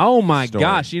last. Oh my story.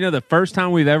 gosh! The first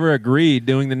time we've ever agreed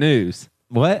doing the news.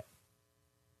 What?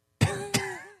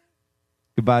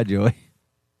 Goodbye, Joey.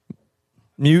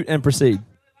 Mute and proceed.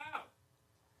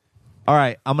 All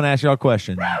right, I'm going to ask y'all a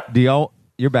question.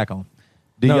 You're back on.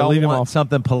 Do No, y'all leave him want off.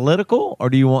 something political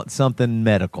or do you want something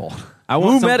medical? I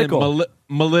want something medical.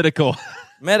 Political.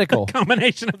 Medical.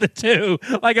 Combination of the two,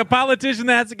 like a politician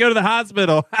that has to go to the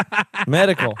hospital.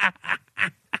 Medical.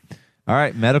 All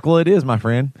right, medical it is, my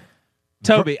friend.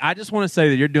 Toby, I just want to say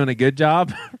that you're doing a good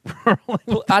job.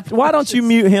 Why don't you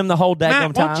mute him the whole daggone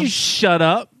Matt, time? why don't you shut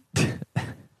up?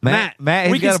 Matt,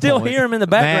 we can still hear him in the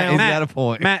background. Matt, he's got a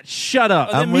point. Matt, shut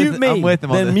up. Then mute me. I'm with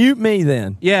him on then this. mute me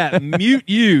then. Yeah, mute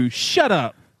you. Shut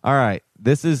up. All right.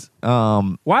 This is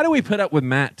Why do we put up with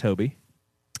Matt, Toby?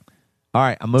 all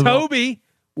right. I'm moving on. Toby,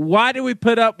 why do we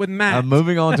put up with Matt? I'm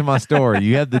moving on to my story.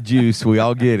 You have the juice. We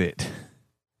all get it.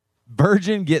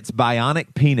 Virgin gets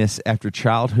bionic penis after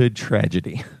childhood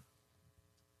tragedy.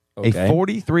 A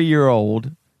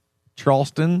 43-year-old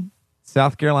Charleston,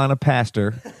 South Carolina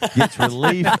pastor gets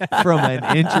relief from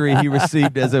an injury he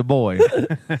received as a boy.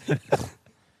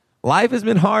 Life has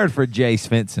been hard for Jay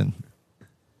Svensson.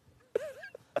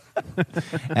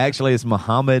 Actually, it's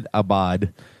Muhammad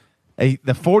Abad. The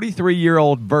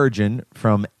 43-year-old virgin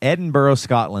from Edinburgh,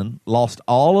 Scotland, lost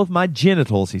all of my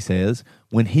genitals, he says,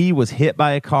 when he was hit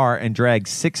by a car and dragged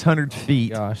 600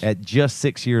 feet at just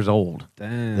 6 years old.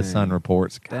 Dang. The Sun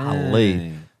reports.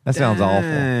 Golly. That sounds awful.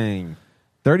 Dang.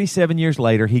 37 years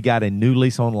later, he got a new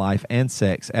lease on life and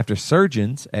sex after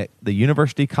surgeons at the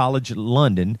University College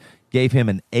London gave him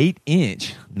an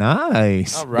 8-inch,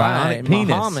 bionic penis.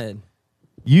 Muhammad.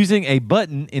 Using a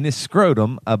button in his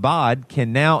scrotum, Abad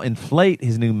can now inflate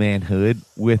his new manhood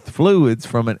with fluids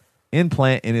from an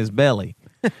implant in his belly.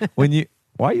 Why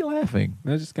are you laughing?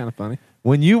 That's just kind of funny.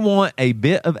 When you want a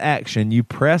bit of action, you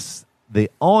press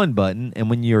the on button, and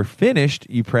when you're finished,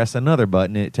 you press another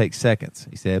button, and it takes seconds.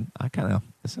 He said, that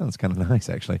sounds kind of nice,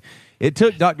 actually. It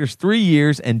took doctors 3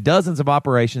 years and dozens of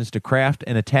operations to craft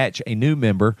and attach a new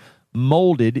member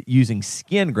molded using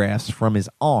skin grafts from his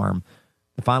arm.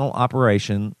 The final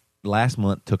operation last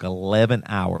month took 11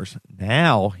 hours.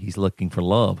 Now he's looking for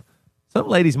love. Some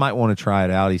ladies might want to try it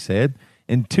out, he said.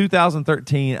 In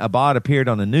 2013, Abad appeared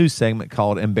on a news segment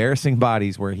called Embarrassing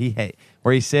Bodies, where he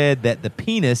said that the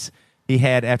penis he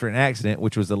had after an accident,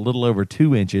 which was a little over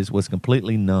 2 inches, was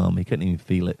completely numb. He couldn't even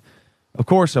feel it. Of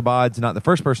course, Abad's not the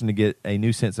first person to get a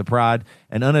new sense of pride.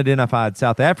 An unidentified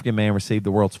South African man received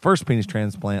the world's first penis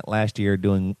transplant last year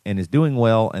and is doing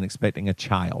well and expecting a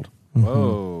child.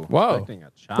 Whoa. Expecting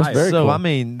a child. That's very cool. I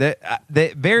mean, that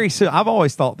very soon. I've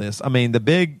always thought this. I mean, the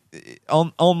big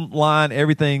online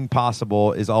everything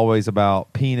possible is always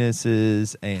about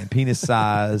penises and penis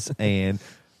size and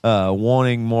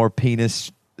wanting more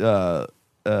penis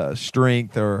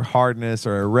strength or hardness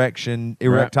or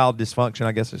erectile dysfunction,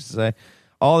 I guess I should say.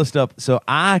 All this stuff. So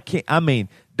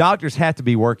doctors have to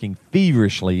be working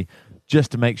feverishly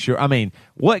just to make sure. I mean,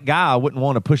 what guy wouldn't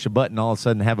want to push a button all of a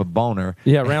sudden and have a boner?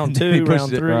 Yeah, round 2, round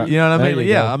 3. You know what I mean? There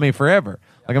you Yeah, go. I mean, forever.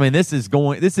 Like, I mean, this is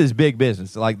big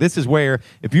business. Like, this is where,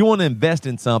 if you want to invest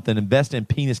in something, invest in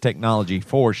penis technology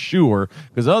for sure.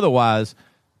 Because otherwise,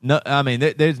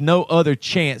 there's no other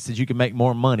chance that you can make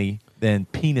more money than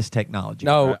penis technology.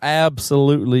 No,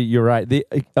 absolutely, you're right.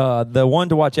 The one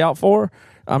to watch out for,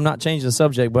 I'm not changing the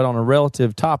subject, but on a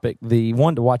relative topic, the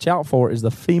one to watch out for is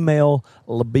the female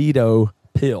libido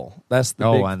pill. That's the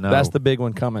I know. That's the big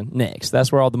one coming next.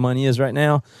 That's where all the money is right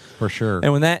now. For sure.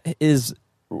 And when that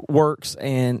works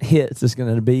and hits, it's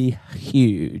going to be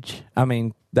huge. I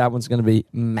mean, that one's going to be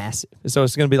massive. So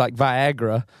it's going to be like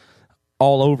Viagra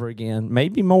all over again,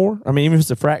 maybe more. I mean, even if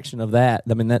it's a fraction of that,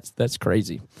 I mean, that's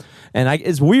crazy. And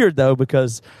it's weird, though,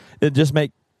 because it just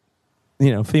makes,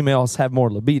 females have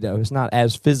more libido. It's not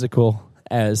as physical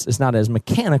it's not as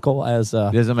mechanical as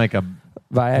It doesn't make a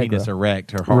Viagra. penis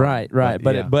erect or hard. Right.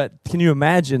 But can you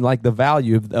imagine, like, the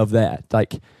value of that?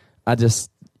 Like, I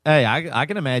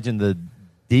can imagine the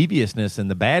deviousness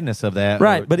and the badness of that.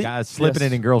 Right, or but guys slipping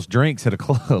it in girls' drinks at a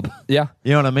club. Yeah.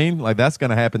 You know what I mean? Like, that's going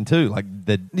to happen too. Like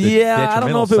the I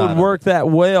don't know if it would work that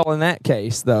well in that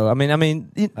case, though. I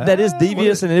mean, that is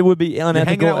devious and it would be unethical. You're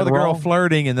hanging out with a girl wrong.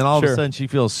 flirting, and then all of Sure. a sudden she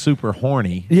feels super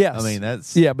horny. Yes. I mean,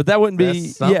 that's but that wouldn't be.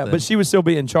 that's something. Yeah, but she would still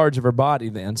be in charge of her body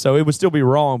then, so it would still be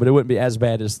wrong, but it wouldn't be as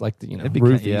bad as like the It'd be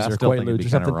Ruthies I or still think it'd Quaaludes be or kinda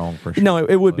something. wrong for sure. No,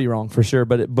 it would be wrong for sure.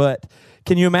 But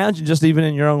can you imagine just even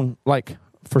in your own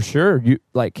for sure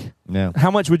Yeah.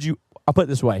 how much would you? I'll put it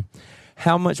this way: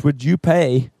 how much would you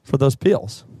pay for those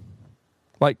pills?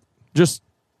 Like just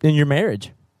in your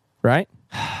marriage, right?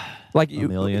 Like $1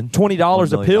 million. $20 $1 a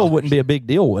million. pill wouldn't be a big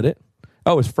deal, would it?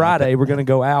 Oh, it's Friday. We're going to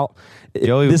go out.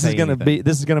 Joey would This is pay going to anything. be.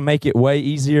 This is going to make it way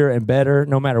easier and better,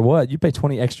 no matter what. You pay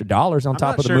 $20 extra on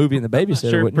top of the movie and the I'm not babysitter.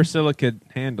 sure wouldn't you? Priscilla could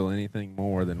handle anything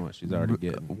more than what she's already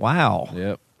getting. Wow.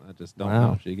 Yep. I just don't Wow.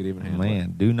 know if she could even handle it.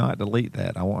 Man, do not delete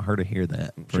that. I want her to hear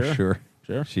that for Sure. sure.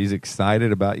 Sure. She's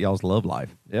excited about y'all's love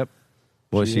life. Yep.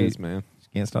 Well, she is, man. She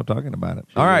can't stop talking about it.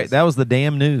 She All right, is. that was the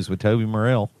damn news with Toby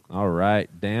Morrell. All right.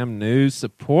 Damn news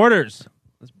supporters.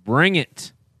 Let's bring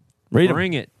it. Read 'em.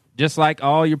 Bring it. just like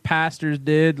all your pastors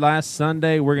did last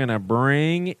Sunday, we're going to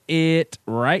bring it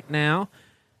right now.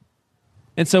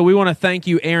 And so we want to thank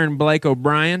you, Aaron Blake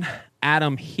O'Brien,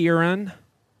 Adam Heron,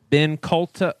 Ben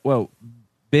Katka,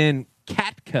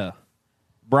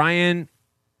 Brian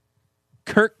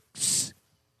Kirks,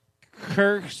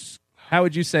 how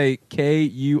would you say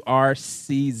Kurcz,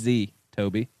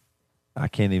 Toby? I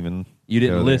can't even. You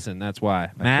didn't go listen, that's why.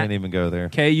 there. I Matt, can't even go there.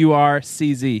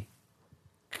 Kurcz.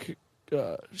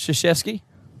 Krzyzewski?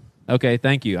 Okay,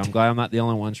 thank you. I'm glad I'm not the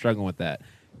only one struggling with that.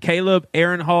 Caleb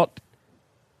Aaronholt,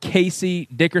 Casey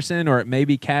Dickerson, or it may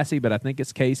be Cassie, but I think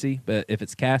it's Casey. But if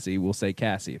it's Cassie, we'll say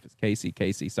Cassie. If it's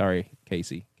Casey. Sorry,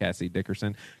 Cassie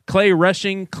Dickerson. Clay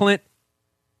Rushing, Clint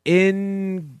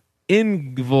Ingvall.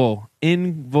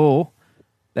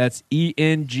 That's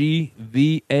Engvall.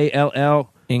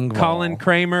 Ingvall. Colin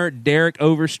Kramer, Derek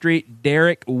Overstreet,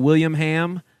 Derek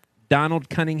Williamham, Donald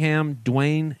Cunningham,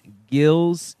 Dwayne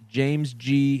Gills, James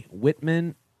G.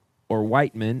 Whitman, or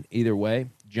Whiteman, either way.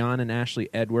 John and Ashley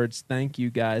Edwards, thank you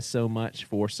guys so much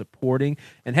for supporting.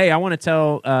 And hey, I want to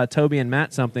tell Toby and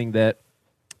Matt something that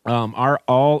our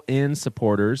all-in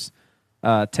supporters,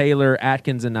 Taylor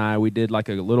Atkins and I, we did like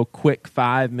a little quick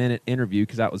 5-minute interview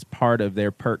because that was part of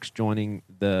their perks joining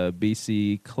the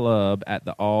BC club at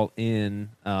the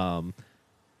all-in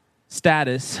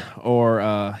status, or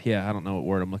I don't know what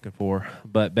word I'm looking for,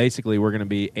 but basically we're going to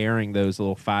be airing those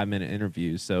little 5-minute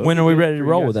interviews. So when are we ready to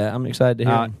roll with that? I'm excited to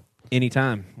hear them.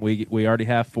 Anytime. We already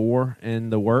have 4 in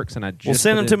the works, and I just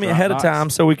send them to me ahead of Dropbox. time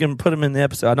so we can put them in the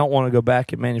episode. I don't want to go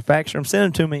back and manufacture them. Send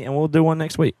them to me, and we'll do one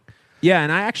next week. Yeah,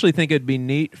 and I actually think it'd be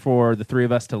neat for the 3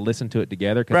 of us to listen to it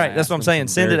together. Right, that's what I'm saying.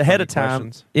 Send it ahead of time.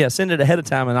 Questions. Yeah, send it ahead of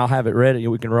time, and I'll have it ready.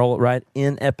 We can roll it right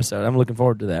in episode. I'm looking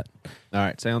forward to that. All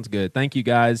right, sounds good. Thank you,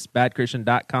 guys.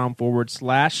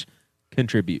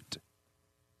 badchristian.com/contribute.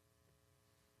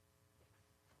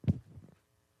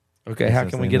 Okay, how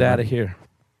can we get out of here?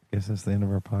 Guess that's the end of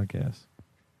our podcast.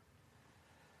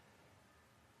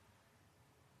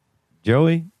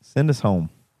 Joey, send us home.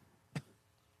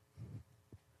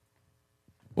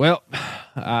 Well,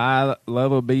 I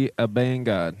love obeying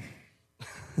God. I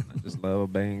just love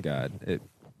obeying God. It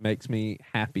makes me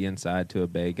happy inside to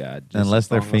obey God. Unless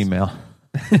they're female.